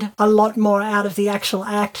need a lot more out of the actual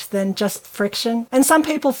act than just friction. And some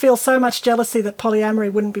people feel so much jealousy that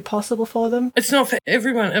polyamory wouldn't be possible for them. It's not for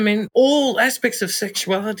everyone. I mean, all aspects of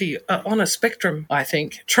sexuality are on a spectrum, I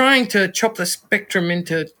think. Trying to chop the spectrum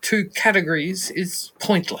into two categories is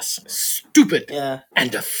pointless, stupid, Yeah.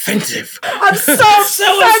 and offensive. I'm so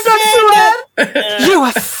offended, Sue! You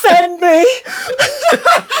offend me!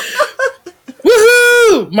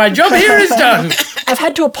 Woohoo! My job here is done. I've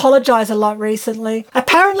had to apologise a lot recently.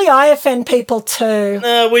 Apparently I offend people too.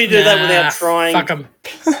 No, we do that without trying. Fuck 'em.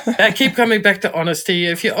 I keep coming back to honesty.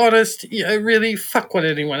 If you're honest, really fuck what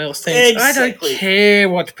anyone else thinks. I Exactly. don't care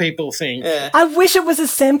what people think. Yeah. I wish it was as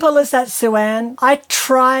simple as that, Sue-Ann. I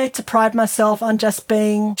try to pride myself on just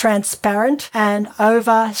being transparent and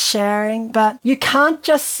oversharing, but you can't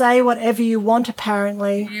just say whatever you want,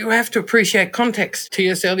 apparently. You have to appreciate context.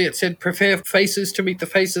 T.S. Eliot said, prepare faces to meet the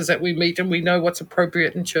faces that we meet, and we know what's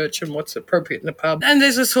appropriate in church and what's appropriate in the pub. And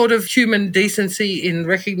there's a sort of human decency in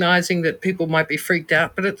recognizing that people might be freaked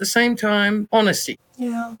out, but at the same time, honesty.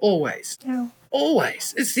 Yeah. Always. Yeah.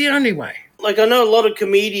 Always. It's the only way. Like, I know a lot of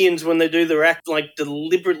comedians, when they do their act, like,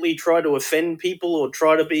 deliberately try to offend people or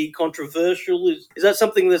try to be controversial. Is that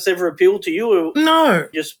something that's ever appealed to you? Or No.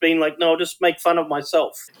 just being like, no, I'll just make fun of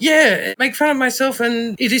myself? Yeah, make fun of myself,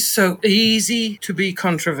 and it is so easy to be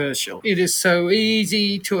controversial. It is so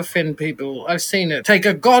easy to offend people. I've seen it. Take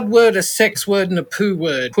a God word, a sex word, and a poo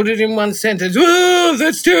word. Put it in one sentence. Oh,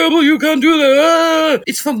 that's terrible. You can't do that. Ah.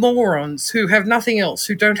 It's for morons who have nothing else,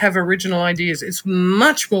 who don't have original ideas. It's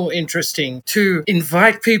much more interesting to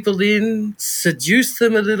invite people in, seduce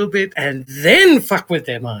them a little bit, and then fuck with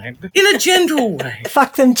their mind in a gentle way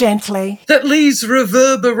Fuck them gently. that leaves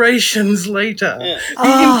reverberations later.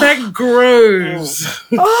 The impact grows.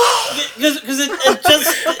 Because it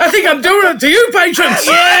just... I think I'm doing it to you, Patience.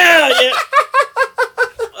 yeah.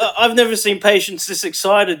 I've never seen Patience this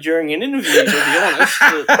excited during an interview, to be honest.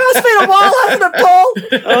 It's been a while, hasn't it, Paul?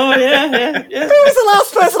 Oh, yeah. Who was the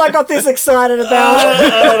last person I got this excited about?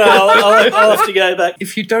 I don't know. I'll have to go back.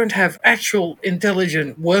 If you don't have actual,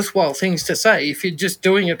 intelligent, worthwhile things to say, if you're just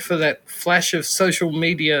doing it for that flash of social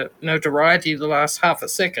media notoriety the last half a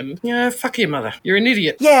second, fuck your mother. You're an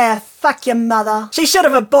idiot. Yeah, fuck your mother. She should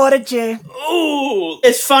have aborted you. Ooh.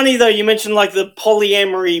 It's funny, though, you mentioned, like, the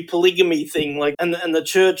polygamy thing, like, and the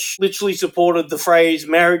church literally supported the phrase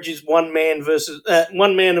marriage is one man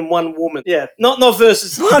and one woman. Yeah, not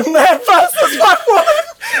versus One man versus one woman.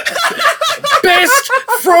 Best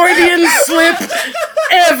Freudian slip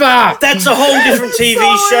ever. That's a whole different TV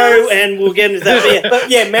show, and we'll get into that. But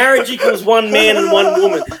yeah, marriage equals one man and one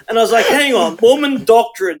woman. And I was like, hang on, Mormon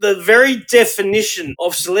doctrine, the very definition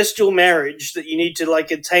of celestial marriage that you need to,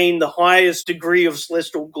 like, attain the highest degree of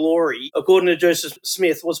celestial glory, according to Joseph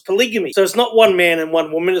Smith, was polygamy. So it's not one man and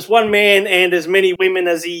one woman, it's one man and as many women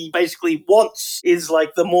as he basically wants, is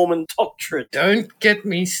like the Mormon doctrine. Don't get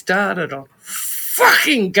me started on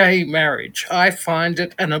fucking gay marriage. I find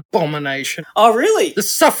it an abomination. Oh, really? The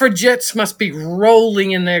suffragettes must be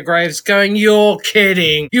rolling in their graves going, you're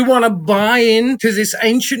kidding. You want to buy into this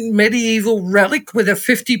ancient medieval relic with a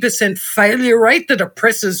 50% failure rate that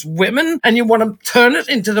oppresses women, and you want to turn it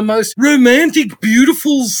into the most romantic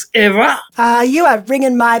beautifuls ever? You are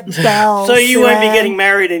ringing my bell. So you won't be Sue-Ann. getting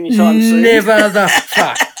married anytime soon? Never the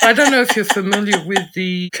fuck. I don't know if you're familiar with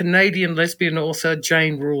the Canadian lesbian author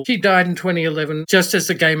Jane Rule. She died in 2011 just as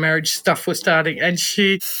the gay marriage stuff was starting, and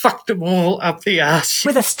she fucked them all up the arse.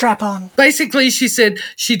 With a strap on. Basically, she said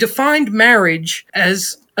she defined marriage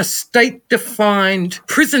as a state-defined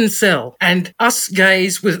prison cell, and us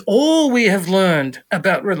gays, with all we have learned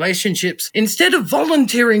about relationships, instead of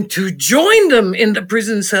volunteering to join them in the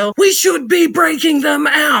prison cell, we should be breaking them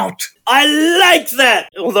out. I like that!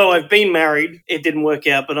 Although I've been married, it didn't work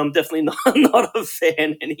out, but I'm definitely not a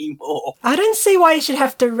fan anymore. I don't see why you should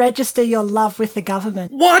have to register your love with the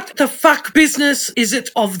government. What the fuck business is it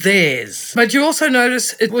of theirs? But you also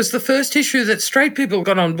notice it was the first issue that straight people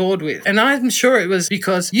got on board with, and I'm sure it was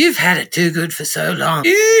because you've had it too good for so long.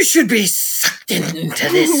 You should be sucked into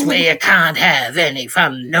this where you can't have any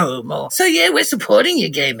fun no more. So yeah, we're supporting your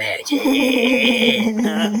gay marriage.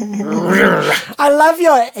 I love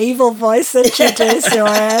your evil voice that you do,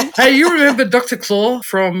 Sue-Ann. Hey, you remember Dr. Claw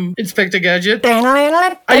from Inspector Gadget?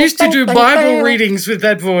 I used to do Bible readings with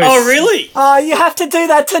that voice. Oh, really? Oh, you have to do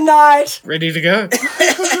that tonight. Ready to go.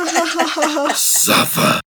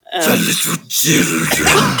 Suffer the little children to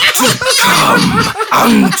come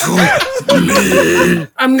unto me.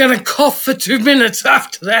 I'm gonna cough for 2 minutes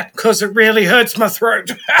after that because it really hurts my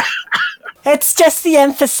throat. It's just the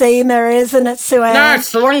emphysema, isn't it, Sue-Ann? No,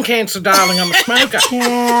 it's the lung cancer, darling. I'm a smoker.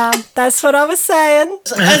 Yeah, that's what I was saying.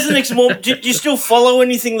 As an ex-Mormon, do you still follow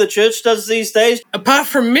anything the church does these days? Apart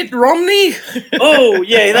from Mitt Romney, Oh,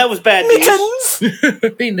 yeah, that was bad news.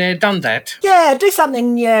 Mittens. been there, done that. Yeah, do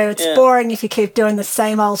something new. It's Yeah. boring if you keep doing the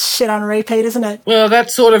same old shit on repeat, isn't it? Well, that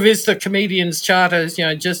sort of is the comedian's charters,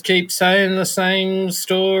 just keep saying the same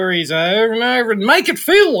stories over and over and make it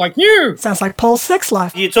feel like new. Sounds like Paul's sex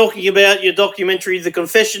life. You're talking about your documentary, The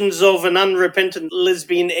Confessions of an Unrepentant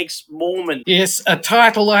Lesbian Ex-Mormon. Yes, a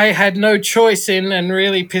title I had no choice in and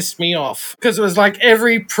really pissed me off. Because it was like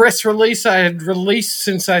every press release I had released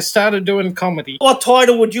since I started doing comedy. What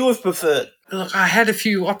title would you have preferred? Look, I had a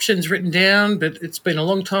few options written down, but it's been a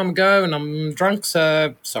long time ago and I'm drunk,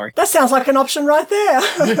 so sorry. That sounds like an option right there.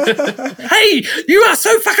 Hey, you are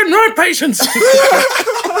so fucking right, Patience!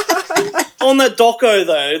 On that doco,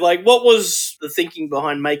 though, what was the thinking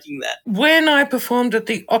behind making that? When I performed at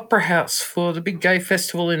the Opera House for the big gay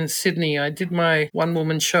festival in Sydney, I did my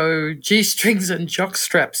one-woman show, G-Strings and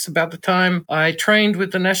Jockstraps, about the time I trained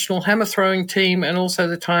with the National Hammer Throwing Team and also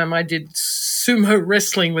the time I did sumo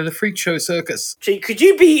wrestling with a freak show circus. Gee, could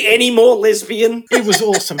you be any more lesbian? It was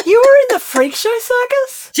awesome. You were in the freak show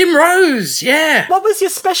circus? Jim Rose, yeah. What was your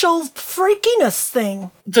special freakiness thing?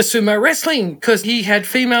 The sumo wrestling, because he had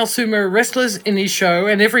female sumo wrestlers in his show,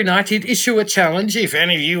 and every night he'd issue a challenge. If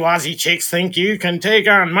any of you Aussie chicks think you can take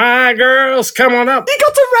on my girls, come on up. You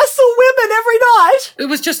got to wrestle women every night. It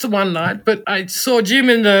was just the one night, but I saw Jim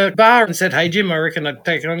in the bar and said, hey, Jim, I reckon I'd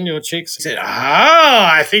take on your chicks. He said,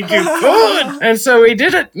 I think you could. And so we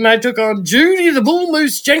did it, and I took on Judy the Bull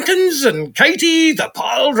Moose Jenkins and Katie the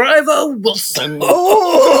Pile Driver Wilson.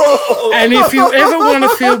 And if you ever want to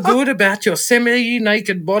feel good about your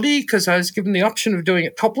semi-naked body, because I was given the option of doing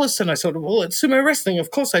it topless, and I sort of, well, it's sumo wrestling,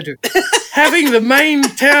 of course I do. Having the main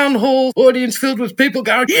town hall audience filled with people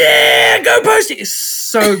going, yeah, go post it, is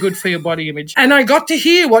so good for your body image. And I got to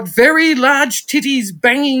hear what very large titties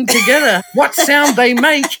banging together, what sound they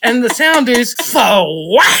make, and the sound is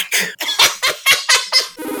whack.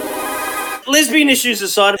 Lesbian issues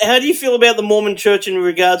aside, how do you feel about the Mormon Church in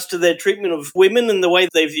regards to their treatment of women and the way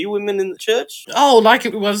they view women in the church? Oh, like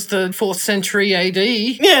it was the 4th century AD.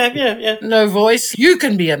 Yeah. No voice. You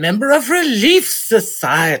can be a member of Relief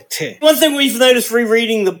Society. One thing we've noticed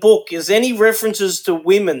rereading the book is any references to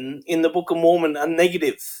women in the Book of Mormon are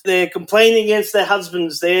negative. They're complaining against their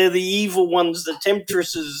husbands. They're the evil ones, the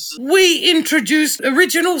temptresses. We introduced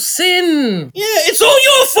original sin. Yeah, it's all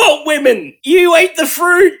your fault, women. You ate the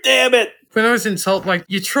fruit, damn it. When I was in Salt Lake,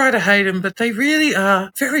 you try to hate them, but they really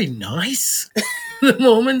are very nice. The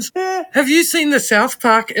Mormons. Yeah, Have you seen the South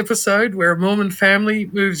Park episode where a Mormon family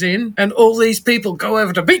moves in and all these people go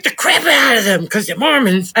over to beat the crap out of them because they're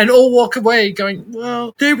Mormons and all walk away going,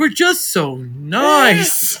 well, they were just so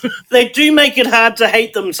nice. They do make it hard to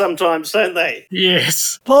hate them sometimes, don't they?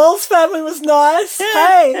 Yes. Paul's family was nice.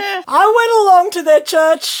 Hey, I went along to their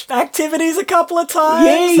church activities a couple of times.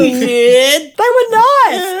 Yeah, you did. They were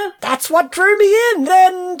nice. That's what drew me in.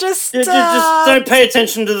 Then just Just don't pay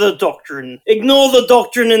attention to the doctrine. Ignore the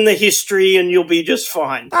doctrine and the history and you'll be just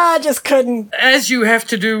fine. I just couldn't. As you have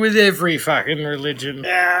to do with every fucking religion.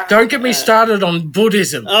 Ah. Don't get me started on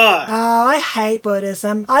Buddhism. Ah. Oh, I hate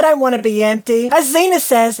Buddhism. I don't want to be empty. As Xena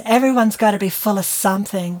says, everyone's got to be full of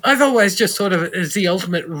something. I've always just thought of it as the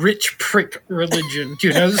ultimate rich prick religion. Do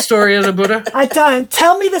you know the story of the Buddha? I don't.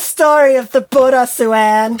 Tell me the story of the Buddha,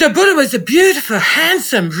 Sue-Ann. The Buddha was a beautiful,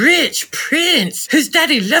 handsome, rich prince whose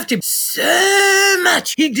daddy loved him so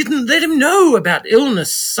much he didn't let him know about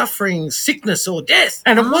illness, suffering, sickness, or death.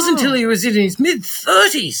 And it wasn't until he was in his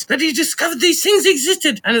mid-30s that he discovered these things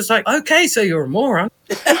existed. And it's like, okay, so you're a moron.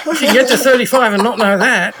 You can get to 35 and not know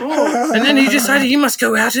that. And then he decided he must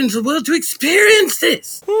go out into the world to experience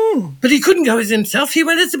this. But he couldn't go as himself. He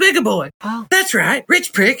went as a beggar boy. Oh. That's right.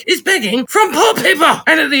 Rich prick is begging from poor people.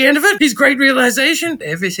 And at the end of it, his great realization,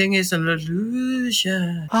 everything is an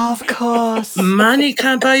illusion. Of course. Money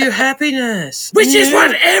can't buy you happiness. Which is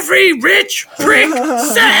what every rich prick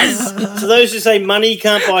says. To those who say money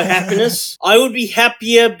can't buy happiness, I would be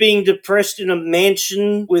happier being depressed in a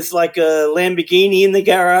mansion with like a Lamborghini in the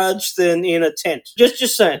garage than in a tent.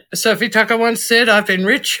 Just saying. Sophie Tucker once said, I've been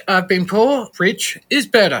rich, I've been poor. Rich is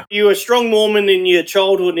better. You were a strong Mormon in your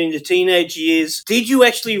childhood and your teenage years. Did you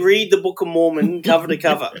actually read the Book of Mormon cover to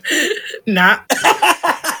cover? Nah.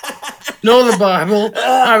 Nor the Bible.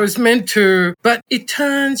 I was meant to, but it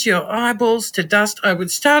turns your eyeballs to dust. I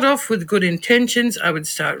would start off with good intentions. I would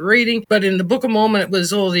start reading, but in the Book of Mormon, it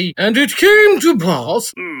was all the, and it came to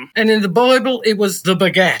pass. And in the Bible, it was the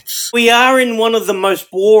begats. We are in one of the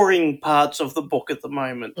most boring parts of the book at the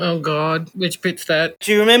moment. Oh, God. Which bit's that?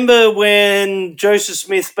 Do you remember when Joseph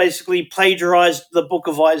Smith basically plagiarized the book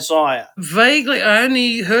of Isaiah? Vaguely. I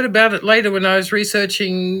only heard about it later when I was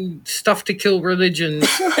researching stuff to kill religions.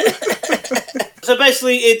 So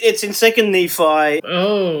basically, it's in 2nd Nephi.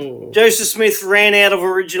 Oh. Joseph Smith ran out of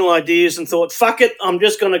original ideas and thought, fuck it, I'm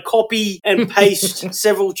just going to copy and paste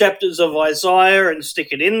several chapters of Isaiah and stick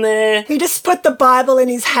it in there. He just put the Bible in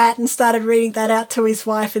his hat and started reading that out to his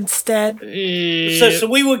wife instead. So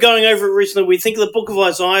we were going over it recently. We think the book of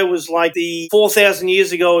Isaiah was like the 4,000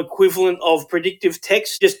 years ago equivalent of predictive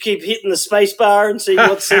text. Just keep hitting the space bar and see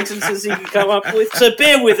what sentences you can come up with. So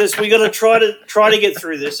bear with us. We got to try to get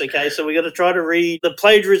through this, okay? So we got to try to read the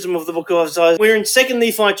plagiarism of the book of Isaiah. We're in 2nd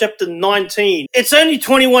Nephi chapter 19. It's only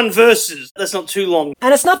 21 verses. That's not too long.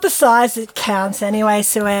 And it's not the size that counts anyway,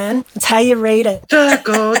 Sue-Ann. It's how you read it. The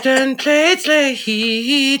golden plates lay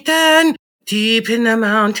hidden deep in the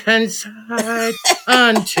mountainside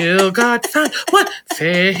until God found one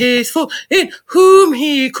faithful in whom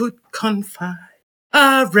he could confide.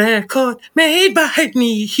 A record made by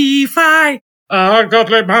Nephi, a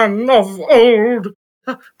godly man of old.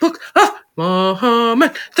 The book of Mormon,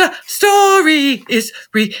 the story is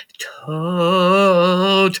retold.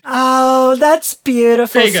 Oh, that's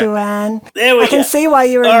beautiful, There you go. Sue-Ann. There we I can go. see why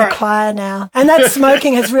you're in All the right. choir now. And that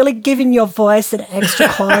smoking has really given your voice an extra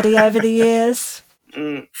quality over the years.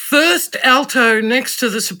 First alto next to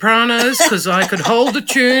the sopranos because I could hold the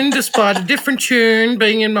tune despite a different tune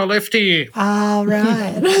being in my left ear. All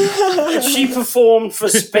right. She performed for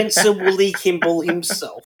Spencer Woolley Kimball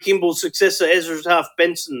himself. Kimball's successor, Ezra Taft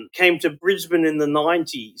Benson, came to Brisbane in the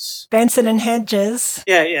 90s. Benson and Hedges.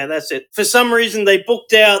 Yeah, that's it. For some reason, they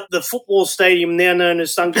booked out the football stadium, now known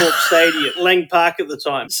as Suncorp Stadium, Lang Park at the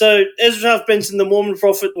time. So Ezra Taft Benson, the Mormon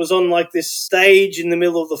prophet, was on like this stage in the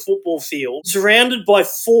middle of the football field, surrounded by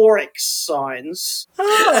Forex signs.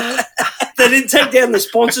 Oh. They didn't take down the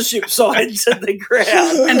sponsorship signs at the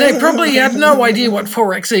ground. And they probably had no idea what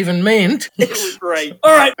Forex even meant. It was great.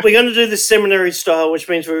 All right, we're going to do this seminary style, which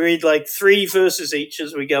means we read like 3 verses each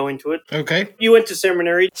as we go into it. Okay. You went to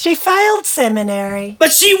seminary. She failed seminary.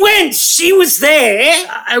 But she went! She was there!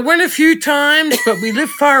 I went a few times, but we live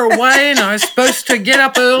far away and I was supposed to get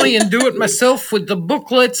up early and do it myself with the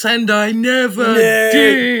booklets and I never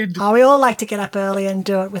did. Oh, we all like to get up early and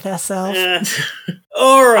do it with ourselves.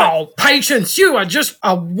 All right. Oh, Patience, you are just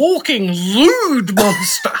a walking lewd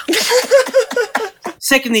monster.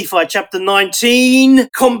 2nd Nephi chapter 19.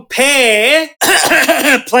 Compare,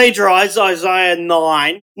 plagiarize Isaiah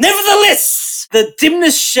 9. Nevertheless, the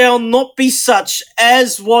dimness shall not be such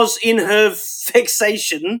as was in her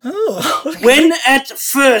vexation, Oh, when at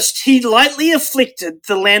first he lightly afflicted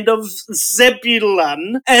the land of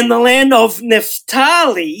Zebulun and the land of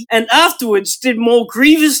Naphtali, and afterwards did more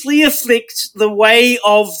grievously afflict the way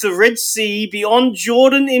of the Red Sea beyond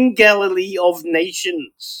Jordan in Galilee of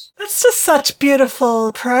nations. that's just such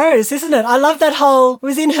beautiful prose, isn't it? I love that whole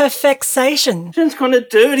was in her vexation. Sounds kind of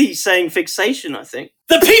dirty saying fixation, I think.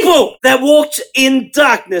 The people that walked in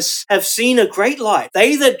darkness have seen a great light.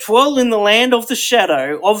 They that dwell in the land of the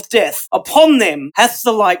shadow of death, upon them hath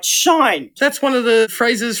the light shined. That's one of the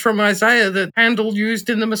phrases from Isaiah that Handel used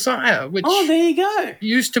in The Messiah, which Oh, there you go.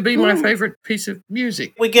 used to be my favourite piece of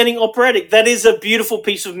music. We're getting operatic. That is a beautiful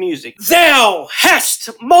piece of music. Thou hast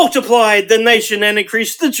multiplied the nation and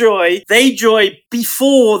increased the joy. They joy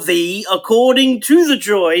before thee according to the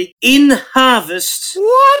joy in harvest.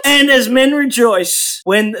 What? And as men rejoice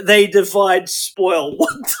when they divide spoil. What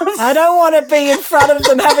the I don't want to be in front of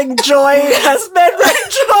them having joy as men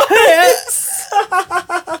rejoice.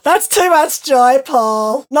 That's too much joy,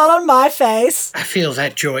 Paul. Not on my face. I feel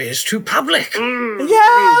that joy is too public.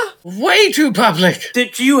 Yeah. Way too public. Do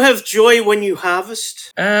you have joy when you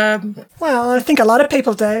harvest? Well, I think a lot of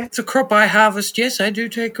people do. It's a crop I harvest, yes, I do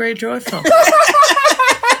take great joy from.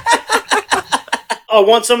 I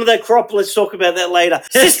want some of that crop. Let's talk about that later.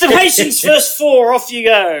 Sister Patience, verse 4. Off you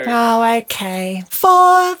go. Oh, okay.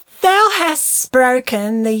 For thou hast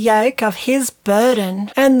broken the yoke of his burden,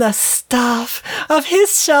 and the staff of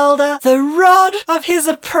his shoulder, the rod of his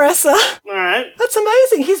oppressor. All right. That's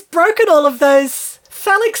amazing. He's broken all of those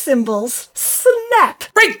phallic symbols. Snap.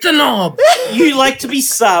 Break the knob! You like to be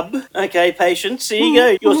sub. Okay, Patience. Here you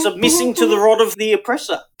go. You're submissing to the rod of the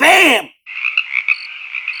oppressor. Bam!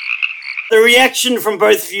 The reaction from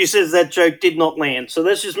both of you says that joke did not land, so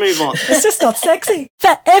let's just move on. It's just not sexy.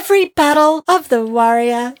 For every battle of the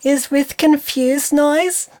warrior is with confused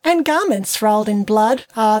noise and garments rolled in blood.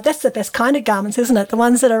 Oh, that's the best kind of garments, isn't it? The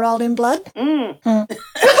ones that are rolled in blood.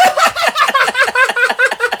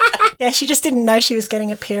 Yeah, she just didn't know she was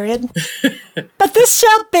getting a period. But this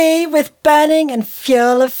shall be with burning and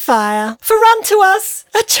fuel of fire. For unto us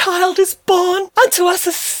a child is born, unto us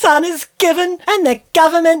a son is given, and the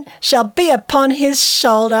government shall be upon his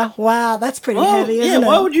shoulder. Wow, that's pretty heavy, yeah, isn't it?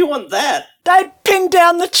 why would you want that? They pinned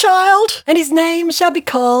down the child, and his name shall be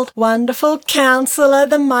called Wonderful Counselor,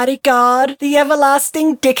 the Mighty God, the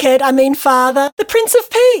Everlasting Father, the Prince of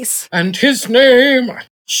Peace. And his name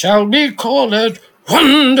shall be called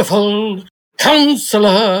Wonderful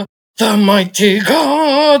Counselor, the Mighty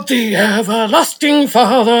God, the Everlasting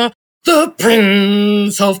Father, the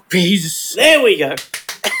Prince of Peace. There we go.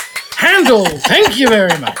 Handel, thank you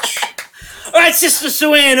very much. All right, Sister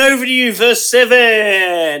Sue-Ann, over to you, verse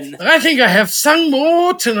 7. I think I have sung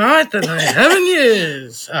more tonight than I have in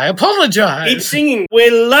years. I apologise. Keep singing.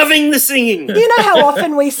 We're loving the singing. You know how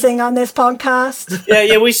often we sing on this podcast?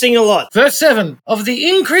 Yeah, we sing a lot. Verse 7. Of the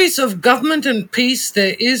increase of government and peace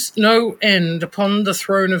there is no end upon the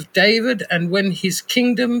throne of David, and when his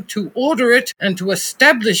kingdom to order it and to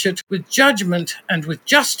establish it with judgment and with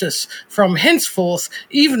justice from henceforth,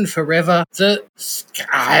 even forever. The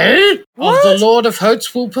sky of the Lord of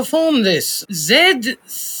hosts will perform this. ZCAL.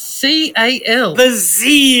 The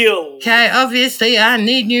zeal. Okay, obviously I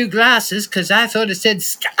need new glasses because I thought it said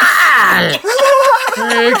sky.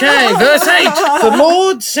 Okay, verse 8. The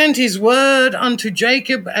Lord sent his word unto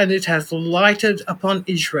Jacob, and it hath lighted upon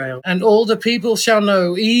Israel. And all the people shall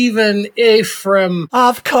know, even Ephraim,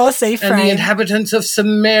 Of course, Ephraim. and the inhabitants of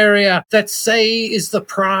Samaria, that say is the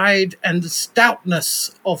pride and the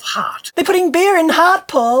stoutness of heart. They're putting beer in heart,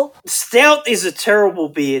 Paul. Stout is a terrible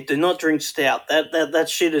beer. Do not drink stout. That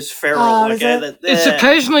shit is feral. Oh, is okay, it? It's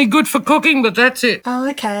occasionally good for cooking, but that's it. Oh,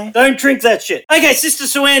 okay. Don't drink that shit. Okay, Sister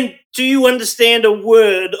Sue-Ann, do you understand a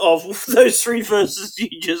word of those 3 verses you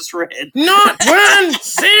just read? Not one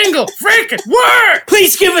single freaking word!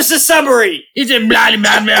 Please give us a summary. He said blah,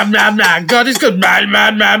 blah, blah, blah, blah. God is good, blah,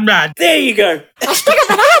 blah, blah, blah. There you go.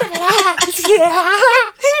 Yeah.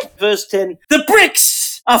 Verse 10. The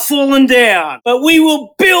bricks are fallen down, but we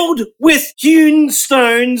will build with hewn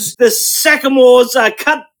stones. The sycamores are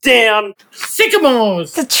cut down,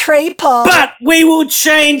 Sycamores! The tree, Paul. but we will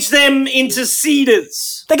change them into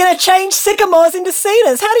cedars. They're going to change sycamores into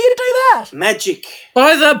cedars. How do you do that? Magic.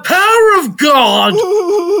 By the power of God!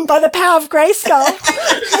 By the power of Grayskull.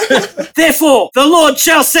 Therefore, the Lord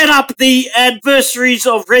shall set up the adversaries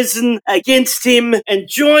of Rezin against him and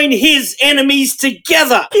join his enemies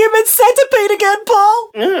together. Human centipede again,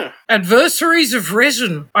 Paul. Yeah. Adversaries of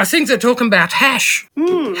resin. I think they're talking about hash.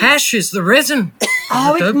 Hash is the resin.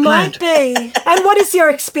 Oh, The it dope might plant. be. And what is your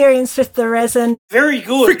experience with the resin? Very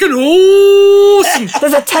good. Freaking awesome!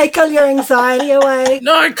 Does it take all your anxiety away?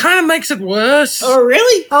 No, it kind of makes it worse. Oh,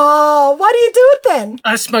 really? Oh, why do you do it then?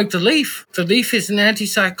 I smoke the leaf. The leaf is an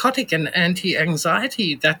antipsychotic and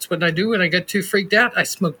anti-anxiety. That's what I do when I get too freaked out. I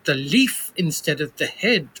smoke the leaf instead of the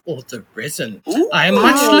head or the resin. I am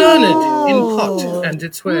much learned in pot and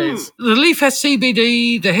its ways. The leaf has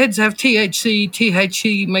CBD. The heads have THC.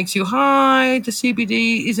 THC makes you high. The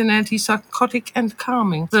CBD is an antipsychotic and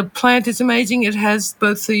calming. The plant is amazing. It has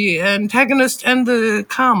both the antagonist and the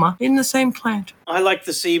calmer in the same plant. I like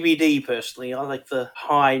the CBD personally. I like the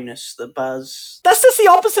highness, the buzz. That's just the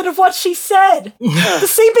opposite of what she said. The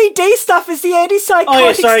CBD stuff is the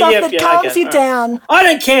antipsychotic stuff that calms you down. I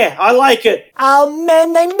don't care. I like it. Oh,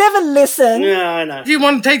 man, they never listen. Yeah, I know. If you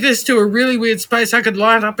want to take this to a really weird space, I could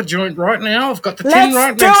line up a joint right now. I've got the tin Let's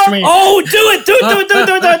right do next it. to me. Oh, do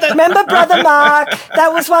it. Remember Brother Mark?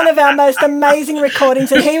 That was one of our most amazing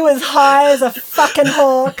recordings, and he was high as a fucking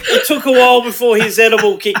hawk. It took a while before his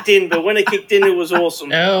edible kicked in, but when it kicked in, it was awesome.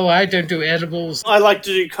 No, I don't do edibles. I like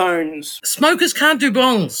to do cones. Smokers can't do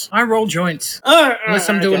bongs. I roll joints. Oh, Unless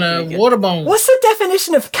I'm doing okay. a water bong. What's the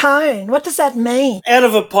definition of cone? What does that mean? Out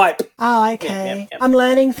of a pipe. Oh, okay. Yep. I'm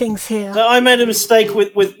learning things here. So I made a mistake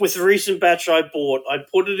with the recent batch I bought. I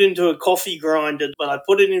put it into a coffee grinder, but I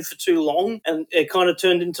put it in for too long, and it kind of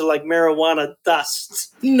turned into like marijuana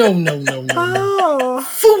dust. No. Oh,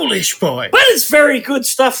 Foolish boy. But it's very good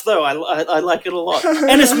stuff, though. I like it a lot,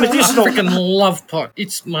 and it's I medicinal. freaking love pot.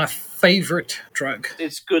 It's my favorite drug.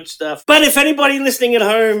 It's good stuff. But if anybody listening at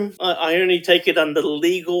home, I only take it under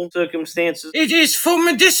legal circumstances. It is for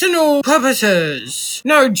medicinal purposes.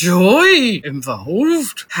 No joy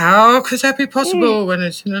involved. How could that be possible when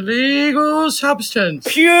it's an illegal substance?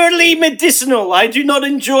 Purely medicinal. I do not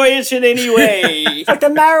enjoy it in any way. like the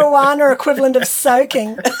marijuana equivalent of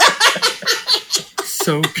soaking.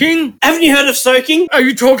 Soaking? Haven't you heard of soaking? Are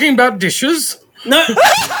you talking about dishes? No.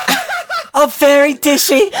 Oh, very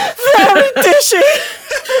dishy. Very dishy.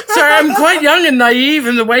 Sorry, I'm quite young and naive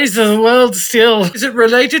in the ways of the world still. Is it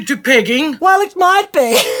related to pegging? Well, it might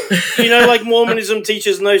be. You know, like Mormonism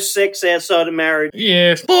teaches no sex outside of marriage.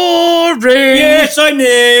 Yes. Boring. Yes, I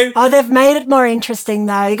know. Oh, they've made it more interesting,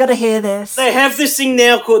 though. You got to hear this. They have this thing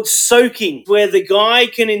now called soaking, where the guy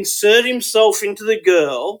can insert himself into the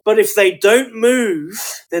girl, but if they don't move,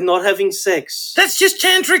 they're not having sex. That's just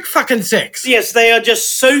tantric fucking sex. Yes, they are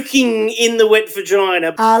just soaking in the wet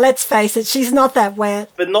vagina, Let's face it, she's not that wet.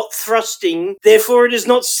 but not thrusting. Therefore, it is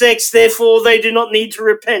not sex. Therefore, they do not need to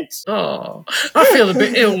repent. Oh, I feel a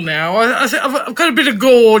bit ill now. I've got a bit of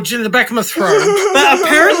gorge in the back of my throat. But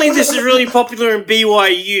apparently this is really popular in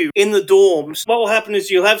BYU, in the dorms. What will happen is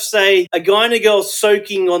you'll have, say, a guy and a girl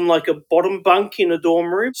soaking on like a bottom bunk in a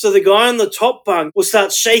dorm room. So the guy on the top bunk will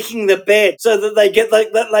start shaking the bed so that they get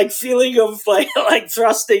like that like feeling of like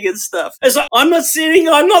thrusting and stuff. It's like, I'm not sitting,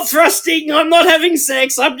 I'm not thrusting, I'm not having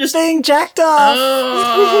sex, I'm just... Being jacked off.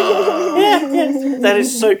 Oh. That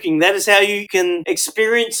is soaking. That is how you can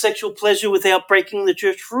experience sexual pleasure without breaking the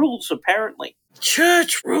church rules, apparently.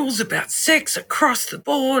 Church rules about sex across the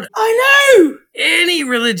board. I know! Any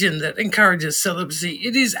religion that encourages celibacy,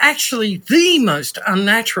 it is actually the most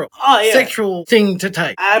unnatural Yeah. sexual thing to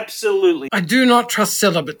take. Absolutely. I do not trust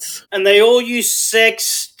celibates. And they all use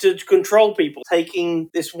sex to control people, taking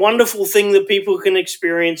this wonderful thing that people can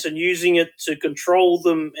experience and using it to control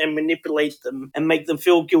them and manipulate them and make them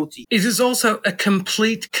feel guilty. It is also a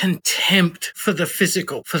complete contempt for the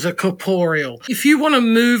physical, for the corporeal. If you want to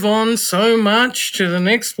move on so much to the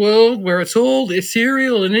next world where it's all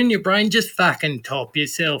ethereal and in your brain, just fucking top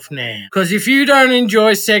yourself now. Because if you don't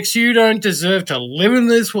enjoy sex, you don't deserve to live in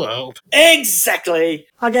this world. Exactly.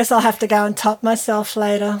 I guess I'll have to go and top myself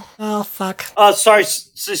later. Oh, fuck. Oh, sorry,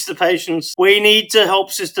 sister patients. We need to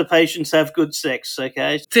help sister patients have good sex,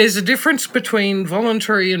 okay? There's a difference between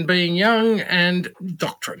voluntary and being young and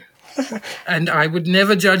doctrine. And I would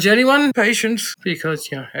never judge anyone, patience, because,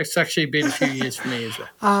 it's actually been a few years for me as well.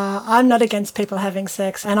 I'm not against people having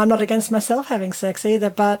sex, and I'm not against myself having sex either,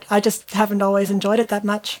 but I just haven't always enjoyed it that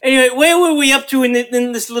much. Anyway, where were we up to in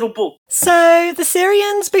this little book? So, the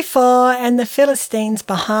Syrians before and the Philistines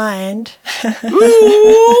behind.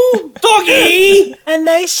 Ooh, doggy! And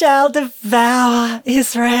they shall devour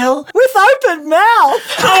Israel with open mouth.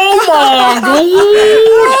 Oh my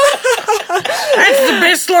God! That's the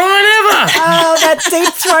best line ever! Oh, that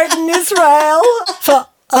deep throat in Israel. For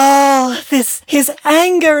his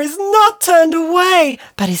anger is not turned away,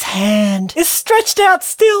 but his hand is stretched out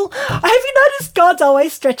still. Have you noticed God's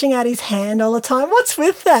always stretching out his hand all the time? What's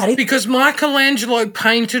with that? Because Michelangelo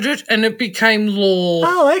painted it and it became law.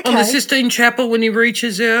 Oh, okay. On the Sistine Chapel when he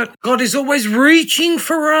reaches out. God is always reaching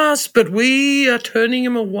for us, but we are turning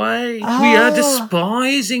him away. We are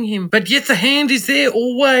despising him. But yet the hand is there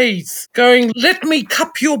always, going, let me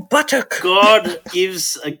cup your buttock. God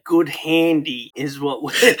gives a good handy, is what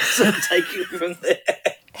we're taking from there.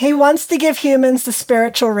 He wants to give humans the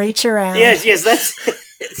spiritual reach around. Yes, that's it.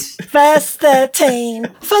 Verse 13.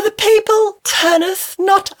 For the people turneth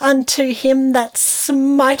not unto him that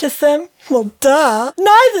smiteth them. Well, duh.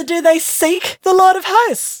 Neither do they seek the Lord of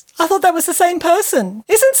hosts. I thought that was the same person.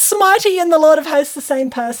 Isn't Smitey and the Lord of hosts the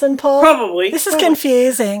same person, Paul? Probably. This is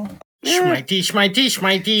confusing. Schmitey.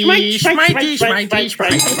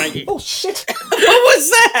 Oh, shit. What was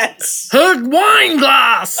that? Her wine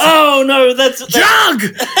glass. Oh, no, that's... Jug!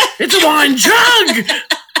 It's a wine jug!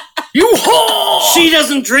 You whore! She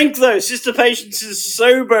doesn't drink, though. Sister Patience is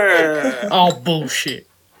sober. Oh, bullshit.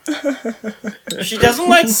 She doesn't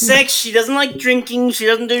like sex. She doesn't like drinking. She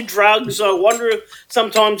doesn't do drugs. I wonder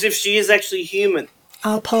sometimes if she is actually human.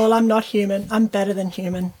 Oh, Paul, I'm not human. I'm better than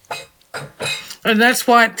human. And that's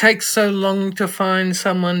why it takes so long to find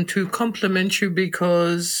someone to compliment you,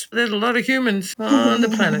 because there's a lot of humans on the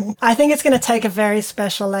planet. I think it's going to take a very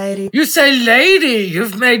special lady. You say lady,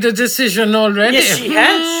 you've made a decision already. Yes, she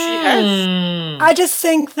has. She has. I just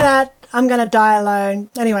think that I'm going to die alone.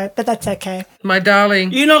 Anyway, but that's okay. My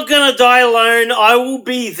darling. You're not going to die alone. I will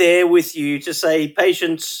be there with you to say,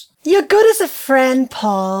 Patience. You're good as a friend,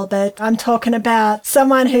 Paul, but I'm talking about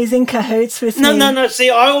someone who's in cahoots with me. No.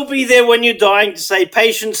 See, I will be there when you're dying to say,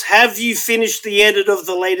 Patience, have you finished the edit of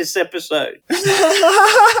the latest episode?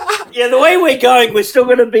 Yeah, the way we're going, we're still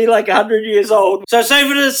going to be like 100 years old. So it's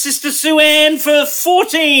over to Sister Sue Ann for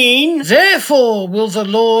 14. Therefore will the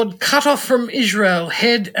Lord cut off from Israel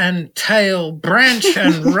head and tail, branch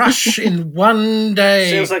and rush in one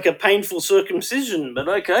day. Sounds like a painful circumcision, but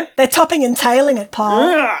okay. They're topping and tailing it, Paul.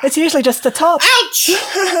 Ugh. It's usually just the top. Ouch!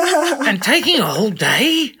 And taking a whole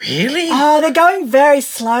day? Really? Oh, they're going very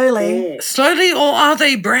slowly. Slowly, or are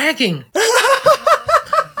they bragging?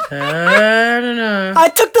 I don't know. I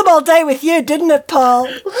took them all day with you, didn't it, Paul?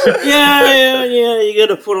 Yeah, you got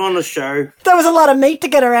to put on a show. There was a lot of meat to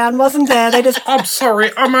get around, wasn't there? They just... I'm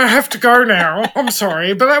sorry, I might have to go now. I'm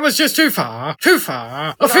sorry, but that was just too far. Too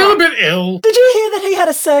far. I feel a bit ill. Did you hear that he had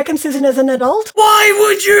a circumcision as an adult? Why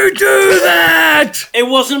would you do that? It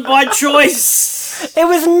wasn't by choice. It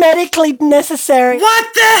was medically necessary.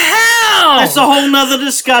 What the hell? That's a whole nother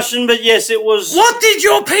discussion, but yes, it was. What did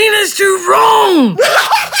your penis do wrong?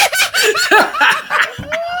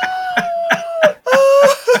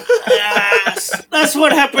 Yes. That's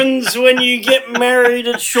what happens when you get married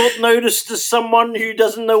at short notice to someone who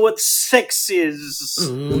doesn't know what sex is.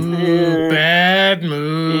 Ooh, bad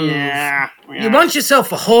move. Yeah. You want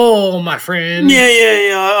yourself a whore, my friend.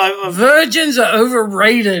 Yeah. I've Virgins are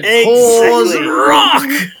overrated. Exactly. Whores rock.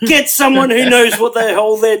 Get someone who knows what the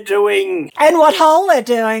hell they're doing. And what hole they're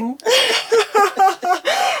doing.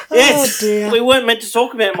 Yes, Oh, dear. we weren't meant to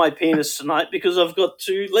talk about my penis tonight because I've got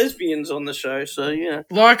 2 lesbians on the show, so yeah.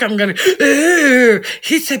 Like I'm going to, ooh,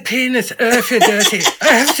 hit the penis, if you're dirty. I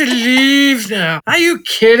have to leave now. Are you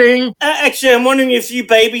kidding? Actually, I'm wondering if you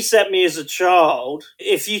babysat me as a child,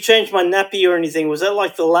 if you changed my nappy or anything, was that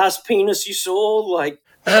like the last penis you saw? Like,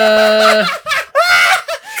 God,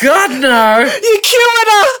 no. You cured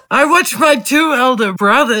her! I watched my 2 elder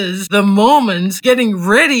brothers, the Mormons, getting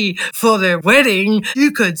ready for their wedding.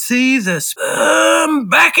 You could see the sperm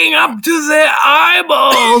backing up to their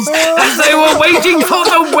eyeballs as they were waiting for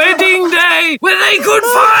the wedding day when they could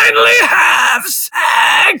finally have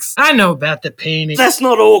sex. I know about the penis. that's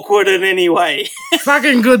not awkward in any way.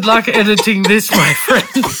 Fucking good luck editing this, my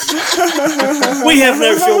friends. We have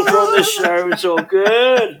no filter on this show, it's all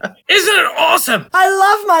good. Isn't it awesome? I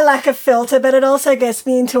love my lack of filter, but it also gets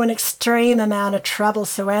me into an extreme amount of trouble,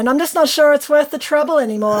 Sue-Ann. I'm just not sure it's worth the trouble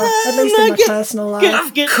anymore, at least in my personal life.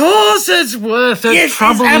 Of course it's worth it. Yes, it's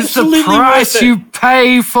Trouble is the absolutely price worth it. you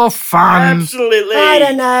okay for fun. Absolutely. I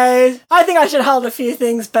don't know. I think I should hold a few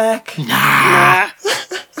things back. Nah.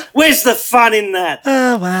 Where's the fun in that?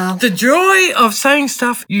 Oh, well. The joy of saying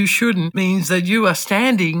stuff you shouldn't means that you are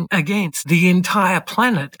standing against the entire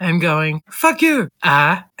planet and going, fuck you,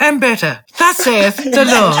 I am better. Thus saith the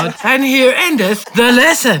Lord, and here endeth the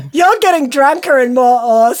lesson. You're getting drunker and more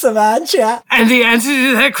awesome, aren't you? And the answer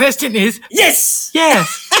to that question is Yes!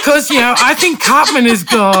 yes. Because, I think Cartman is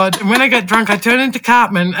God. And when I get drunk, I turn into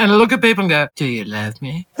Cartman and I look at people and go, do you love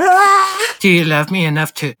me? Do you love me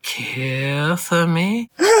enough to kill for me?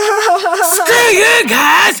 Screw you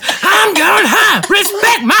guys! I'm going home!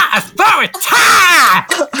 Respect my authority!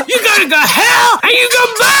 You gotta go hell and you go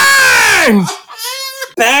burn!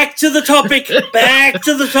 Back to the topic. Back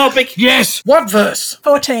to the topic. Yes, what verse?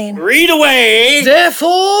 14. Read away.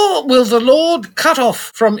 Therefore will the Lord cut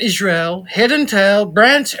off from Israel head and tail,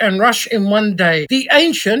 branch and rush in one day. The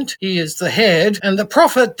ancient, he is the head, and the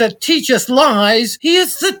prophet that teacheth lies, he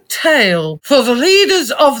is the tail. For the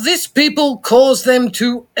leaders of this people cause them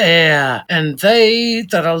to err, and they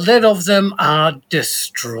that are led of them are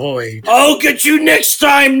destroyed. I'll get you next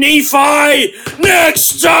time, Nephi.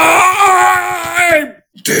 Next time.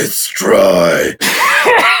 Destroy.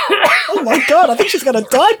 Oh my god, I think she's going to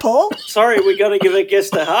die, Paul. Sorry, we're going to give a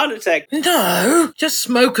guest a heart attack. No, just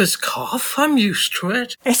smoker's cough. I'm used to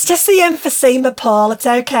it. It's just the emphysema, Paul. It's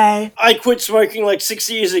okay. I quit smoking like 6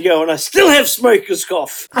 years ago and I still have smoker's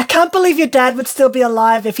cough. I can't believe your dad would still be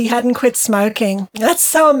alive if he hadn't quit smoking. That's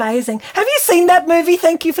so amazing. Have you seen that movie,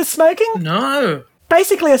 Thank You for Smoking? No.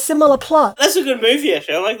 Basically a similar plot. That's a good movie,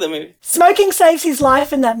 actually. I like that movie. Smoking saves his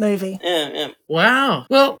life in that movie. Yeah. Wow.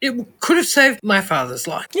 Well, it could have saved my father's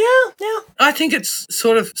life. Yeah. I think it's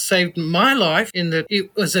sort of saved my life in that it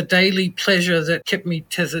was a daily pleasure that kept me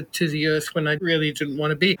tethered to the earth when I really didn't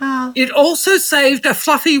want to be. Oh. It also saved a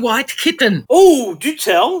fluffy white kitten. Oh, do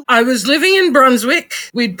tell. I was living in Brunswick.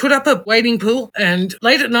 We'd put up a wading pool, and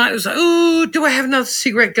late at night it was like, oh, do I have another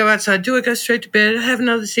cigarette? Go outside. Do I go straight to bed? Have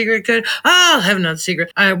another cigarette? Go. I'll have another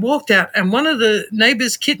cigarette. I walked out, and one of the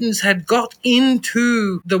neighbor's kittens had got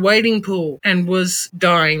into the wading pool and was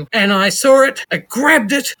dying. And I saw it. I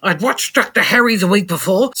grabbed it. I'd watched Dr. Harry the week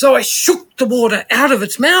before, so I shook the water out of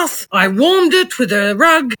its mouth. I warmed it with a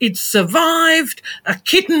rug. It survived. A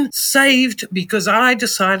kitten saved because I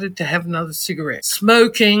decided to have another cigarette.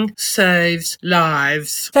 Smoking saves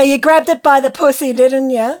lives. So you grabbed it by the pussy,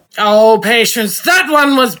 didn't you? Oh, Patience, that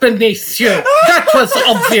one was beneath you. That was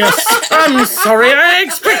obvious. I'm sorry. I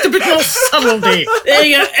expect a bit more subtlety. There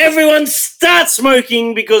you go. Everyone start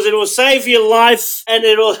smoking because it will save your life and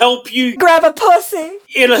it'll help you. Grab a pussy.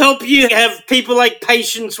 It'll help you have people like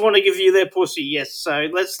Patience want to give you their pussy. Yes, so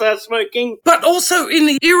let's start smoking. But also in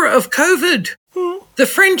the era of COVID, the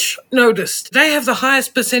French noticed they have the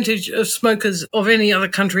highest percentage of smokers of any other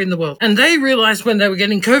country in the world. And they realized when they were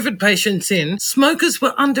getting COVID patients in, smokers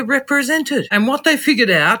were underrepresented. And what they figured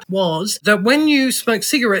out was that when you smoke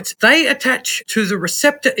cigarettes, they attach to the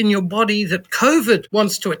receptor in your body that COVID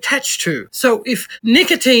wants to attach to. So if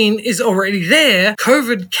nicotine is already there,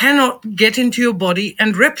 COVID cannot get into your body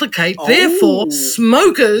and replicate. Therefore,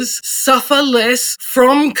 smokers suffer less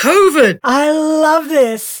from COVID. I love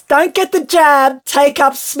this. Don't get the jab. Take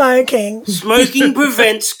up smoking. Smoking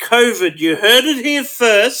prevents COVID. You heard it here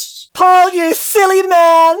first. Paul, you silly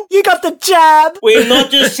man. You got the jab. We're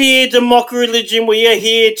not just here to mock religion. We are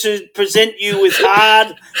here to present you with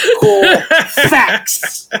hardcore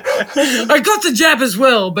facts. I got the jab as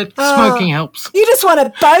well, but smoking helps. You just want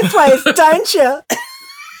it both ways, don't you?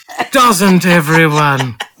 Doesn't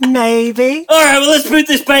everyone? Maybe. All right, well, let's put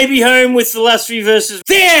this baby home with the last few verses.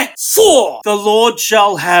 Therefore, the Lord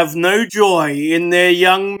shall have no joy in their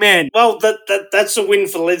young men. Well, that's a win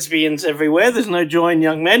for lesbians everywhere. There's no joy in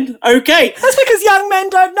young men. Okay. That's because young men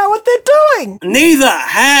don't know what they're doing. Neither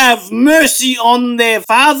have mercy on their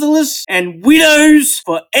fatherless and widows,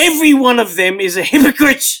 for every one of them is a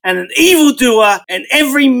hypocrite and an evildoer, and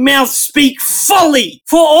every mouth speak folly.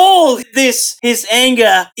 For all this, his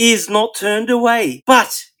anger is not turned away,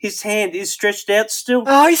 but his hand is stretched out still.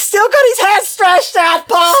 Oh, he's still got his hand stretched out,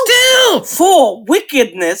 Paul. Still! For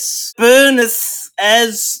wickedness burneth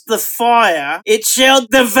as the fire. It shall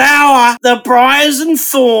devour the briars and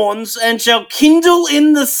thorns, and shall kindle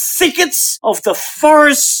in the thickets of the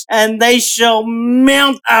forest, and they shall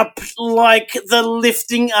mount up like the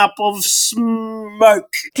lifting up of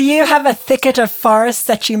smoke. Do you have a thicket of forest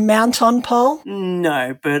that you mount on, Paul?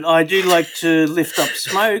 No, but I do like to lift up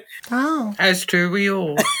smoke. Oh. As do we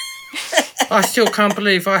all. I still can't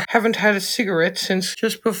believe I haven't had a cigarette since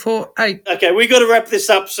just before 8. Okay, we got to wrap this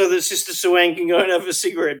up so that Sister Suan can go and have a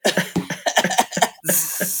cigarette.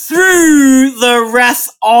 Through the wrath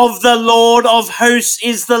of the Lord of hosts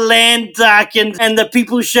is the land darkened, and the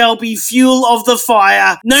people shall be fuel of the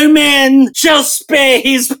fire. No man shall spare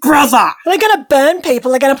his brother. They're going to burn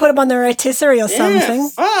people. They're going to put them on the rotisserie or something.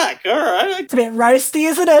 Yeah, fuck, alright. It's a bit roasty,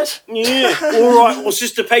 isn't it? Yeah, alright. Well,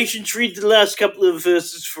 Sister Patience, read the last couple of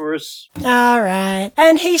verses for us. All right.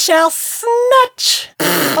 And he shall snatch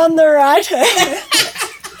on the right hand.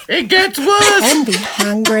 It gets worse. And be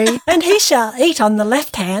hungry. And he shall eat on the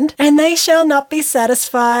left hand, and they shall not be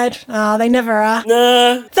satisfied. Oh, they never are.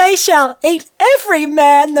 Nah. They shall eat every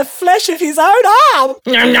man the flesh of his own arm.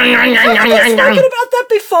 Yum, yum, yum, yum, Have yum, you yum, spoken yum. about that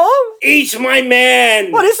before? Eat my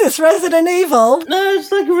man. What is this, Resident Evil? No,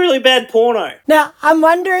 it's like a really bad porno. Now, I'm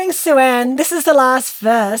wondering, Sue-Ann, this is the last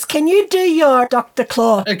verse. Can you do your Dr.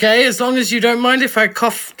 Claw? Okay, as long as you don't mind if I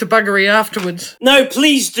cough to buggery afterwards. No,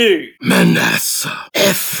 please do. Manasseh,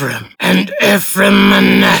 Ephraim, and Ephraim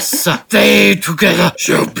Manasseh, they together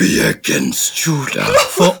shall be against Judah.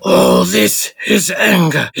 For all this, his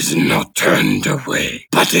anger is not turned away,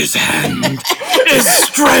 but his hand is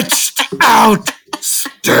stretched out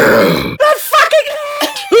still. That fucking hand!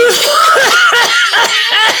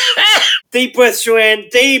 Deep breath, Joanne.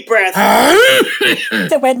 Deep breath.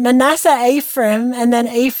 It went Manasseh, Ephraim, and then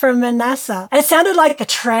Ephraim, Manasseh. And it sounded like a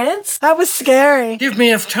trance. That was scary. Give me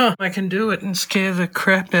enough time. I can do it and scare the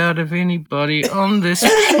crap out of anybody on this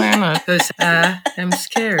planet. Because I am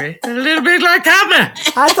scary. A little bit like Batman.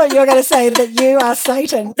 I thought you were going to say that you are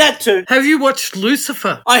Satan. That too. Have you watched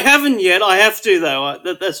Lucifer? I haven't yet. I have to, though.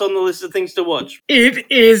 That's on the list of things to watch. It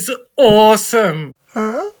is awesome.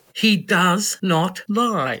 Huh? He does not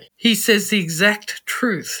lie. He says the exact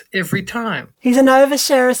truth every time. He's an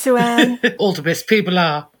oversharer, Sue-Ann. All the best people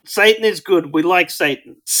are. Satan is good. We like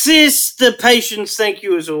Satan. Sister Patience, thank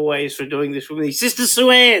you as always for doing this with me. Sister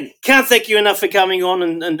Sue-Ann, can't thank you enough for coming on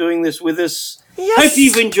and doing this with us. Yes. Hope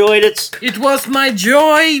you've enjoyed it. It was my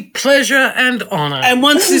joy, pleasure, and honour. And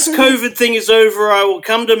once this COVID thing is over, I will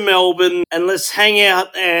come to Melbourne and let's hang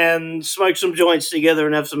out and smoke some joints together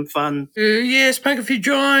and have some fun. Yeah, smoke a few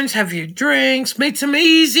joints, have a few drinks, meet some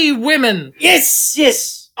easy women. Yes,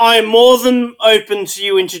 yes. I am more than open to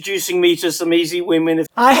you introducing me to some easy women.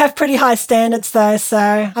 I have pretty high standards, though,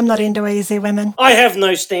 so I'm not into easy women. I have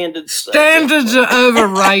no standards. So. Standards are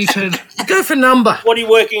overrated. Go for number. What are you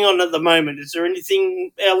working on at the moment? Is there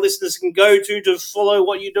anything our listeners can go to follow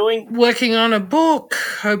what you're doing? Working on a book,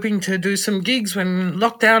 hoping to do some gigs when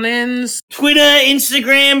lockdown ends. Twitter,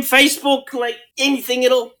 Instagram, Facebook, like anything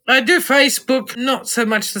at all? I do Facebook, not so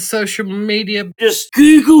much the social media. Just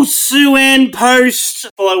Google Sue-Ann Post.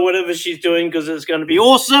 Follow whatever she's doing because it's going to be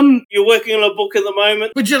awesome. You're working on a book at the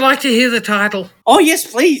moment. Would you like to hear the title? Oh, yes,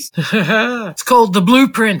 please. It's called The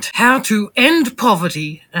Blueprint: How to End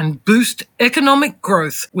Poverty and Boost Economic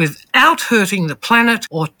Growth Without Hurting the Planet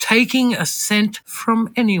or Taking a Cent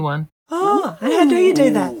from Anyone. Oh, and how do you do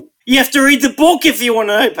that? You have to read the book if you want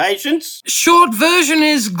to know, Patience. Short version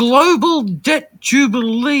is Global Debt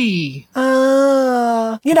Jubilee.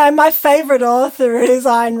 You know, my favourite author is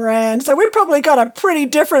Ayn Rand, so we've probably got a pretty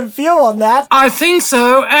different view on that. I think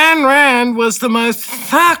so. Ayn Rand was the most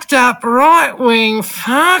fucked up right-wing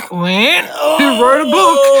fuckwit who wrote a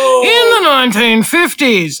book in the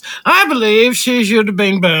 1950s. I believe she should have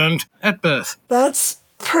been burned at birth. That's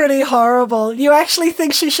pretty horrible. You actually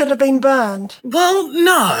think she should have been burned? Well,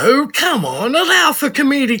 no, come on, allow for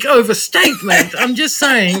comedic overstatement. I'm just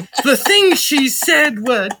saying, the things she said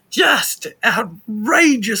were just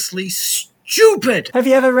outrageously stupid. Have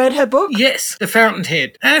you ever read her book? Yes, The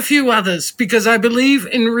Fountainhead, and a few others, because I believe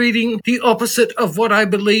in reading the opposite of what I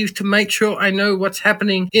believe to make sure I know what's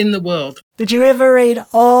happening in the world. Did you ever read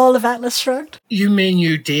all of Atlas Shrugged? You mean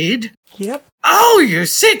you did? Yep. Oh, you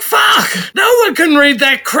sick fuck! No one can read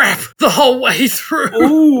that crap the whole way through.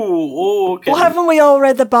 Ooh, okay. Well, haven't we all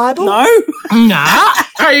read the Bible? No? Nah,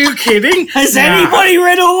 are you kidding? Has Nah. anybody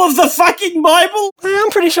read all of the fucking Bible? Yeah,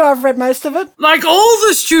 I'm pretty sure I've read most of it. Like all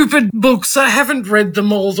the stupid books, I haven't read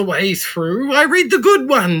them all the way through. I read the good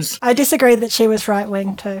ones. I disagree that she was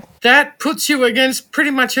right-wing too. That puts you against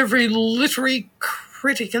pretty much every literary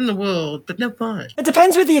critic in the world, but never mind. It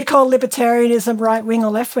depends whether you call libertarianism right-wing or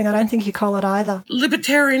left-wing. I don't think you call it either.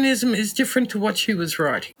 Libertarianism is different to what she was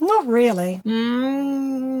writing. Not really.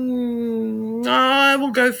 I will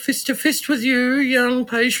go fist to fist with you, young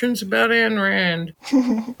patients, about Ayn Rand.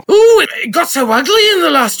 Ooh, it got so ugly in the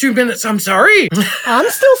last 2 minutes, I'm sorry. I'm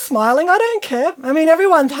still smiling. I don't care. I mean,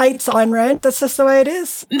 everyone hates Ayn Rand. That's just the way it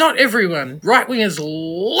is. Not everyone. Right-wingers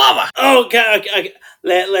love her. Okay.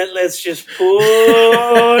 Let's just put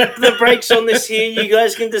the brakes on this here. You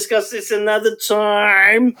guys can discuss this another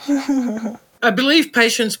time. I believe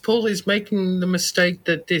Patience Paul is making the mistake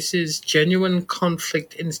that this is genuine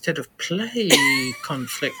conflict instead of play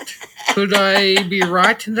conflict. Could I be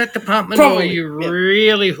right in that department, or are you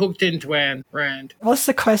really hooked into Ayn Rand? What's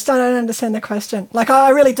the question? I don't understand the question. Like, I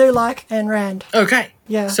really do like Ayn Rand. Okay.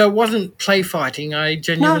 Yeah. So it wasn't play fighting. I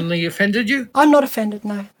genuinely offended you? I'm not offended,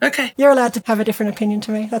 no. Okay. You're allowed to have a different opinion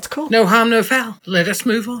to me. That's cool. No harm, no foul. Let us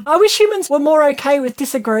move on. I wish humans were more okay with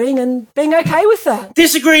disagreeing and being okay with that.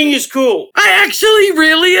 Disagreeing is cool. I actually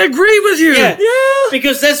really agree with you. Yeah. Yeah.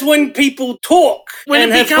 Because that's when people talk When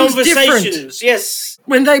and it have becomes conversations. different. Yes.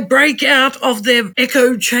 When they break out of their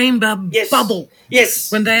echo chamber bubble.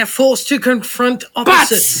 Yes. When they are forced to confront But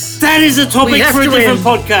opposites. that is a We topic have for a to different end.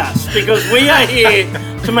 podcast because we are here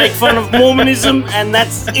to make fun of Mormonism and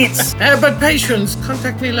that's it. But Patience,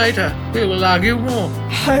 contact me later. We will argue more.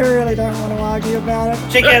 I really don't want to argue about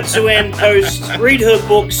it. Check out Sue-Ann Post, read her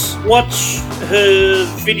books, watch her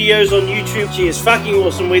videos on YouTube. She is fucking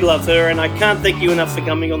awesome. We love her and I can't thank you enough for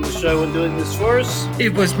coming on the show and doing this for us.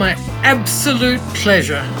 It was my absolute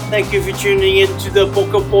pleasure. Thank you for tuning in to the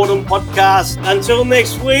Book of Boredom podcast. Until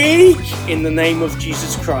next week, in the name of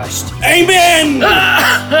Jesus Christ. Amen!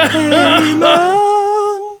 Amen.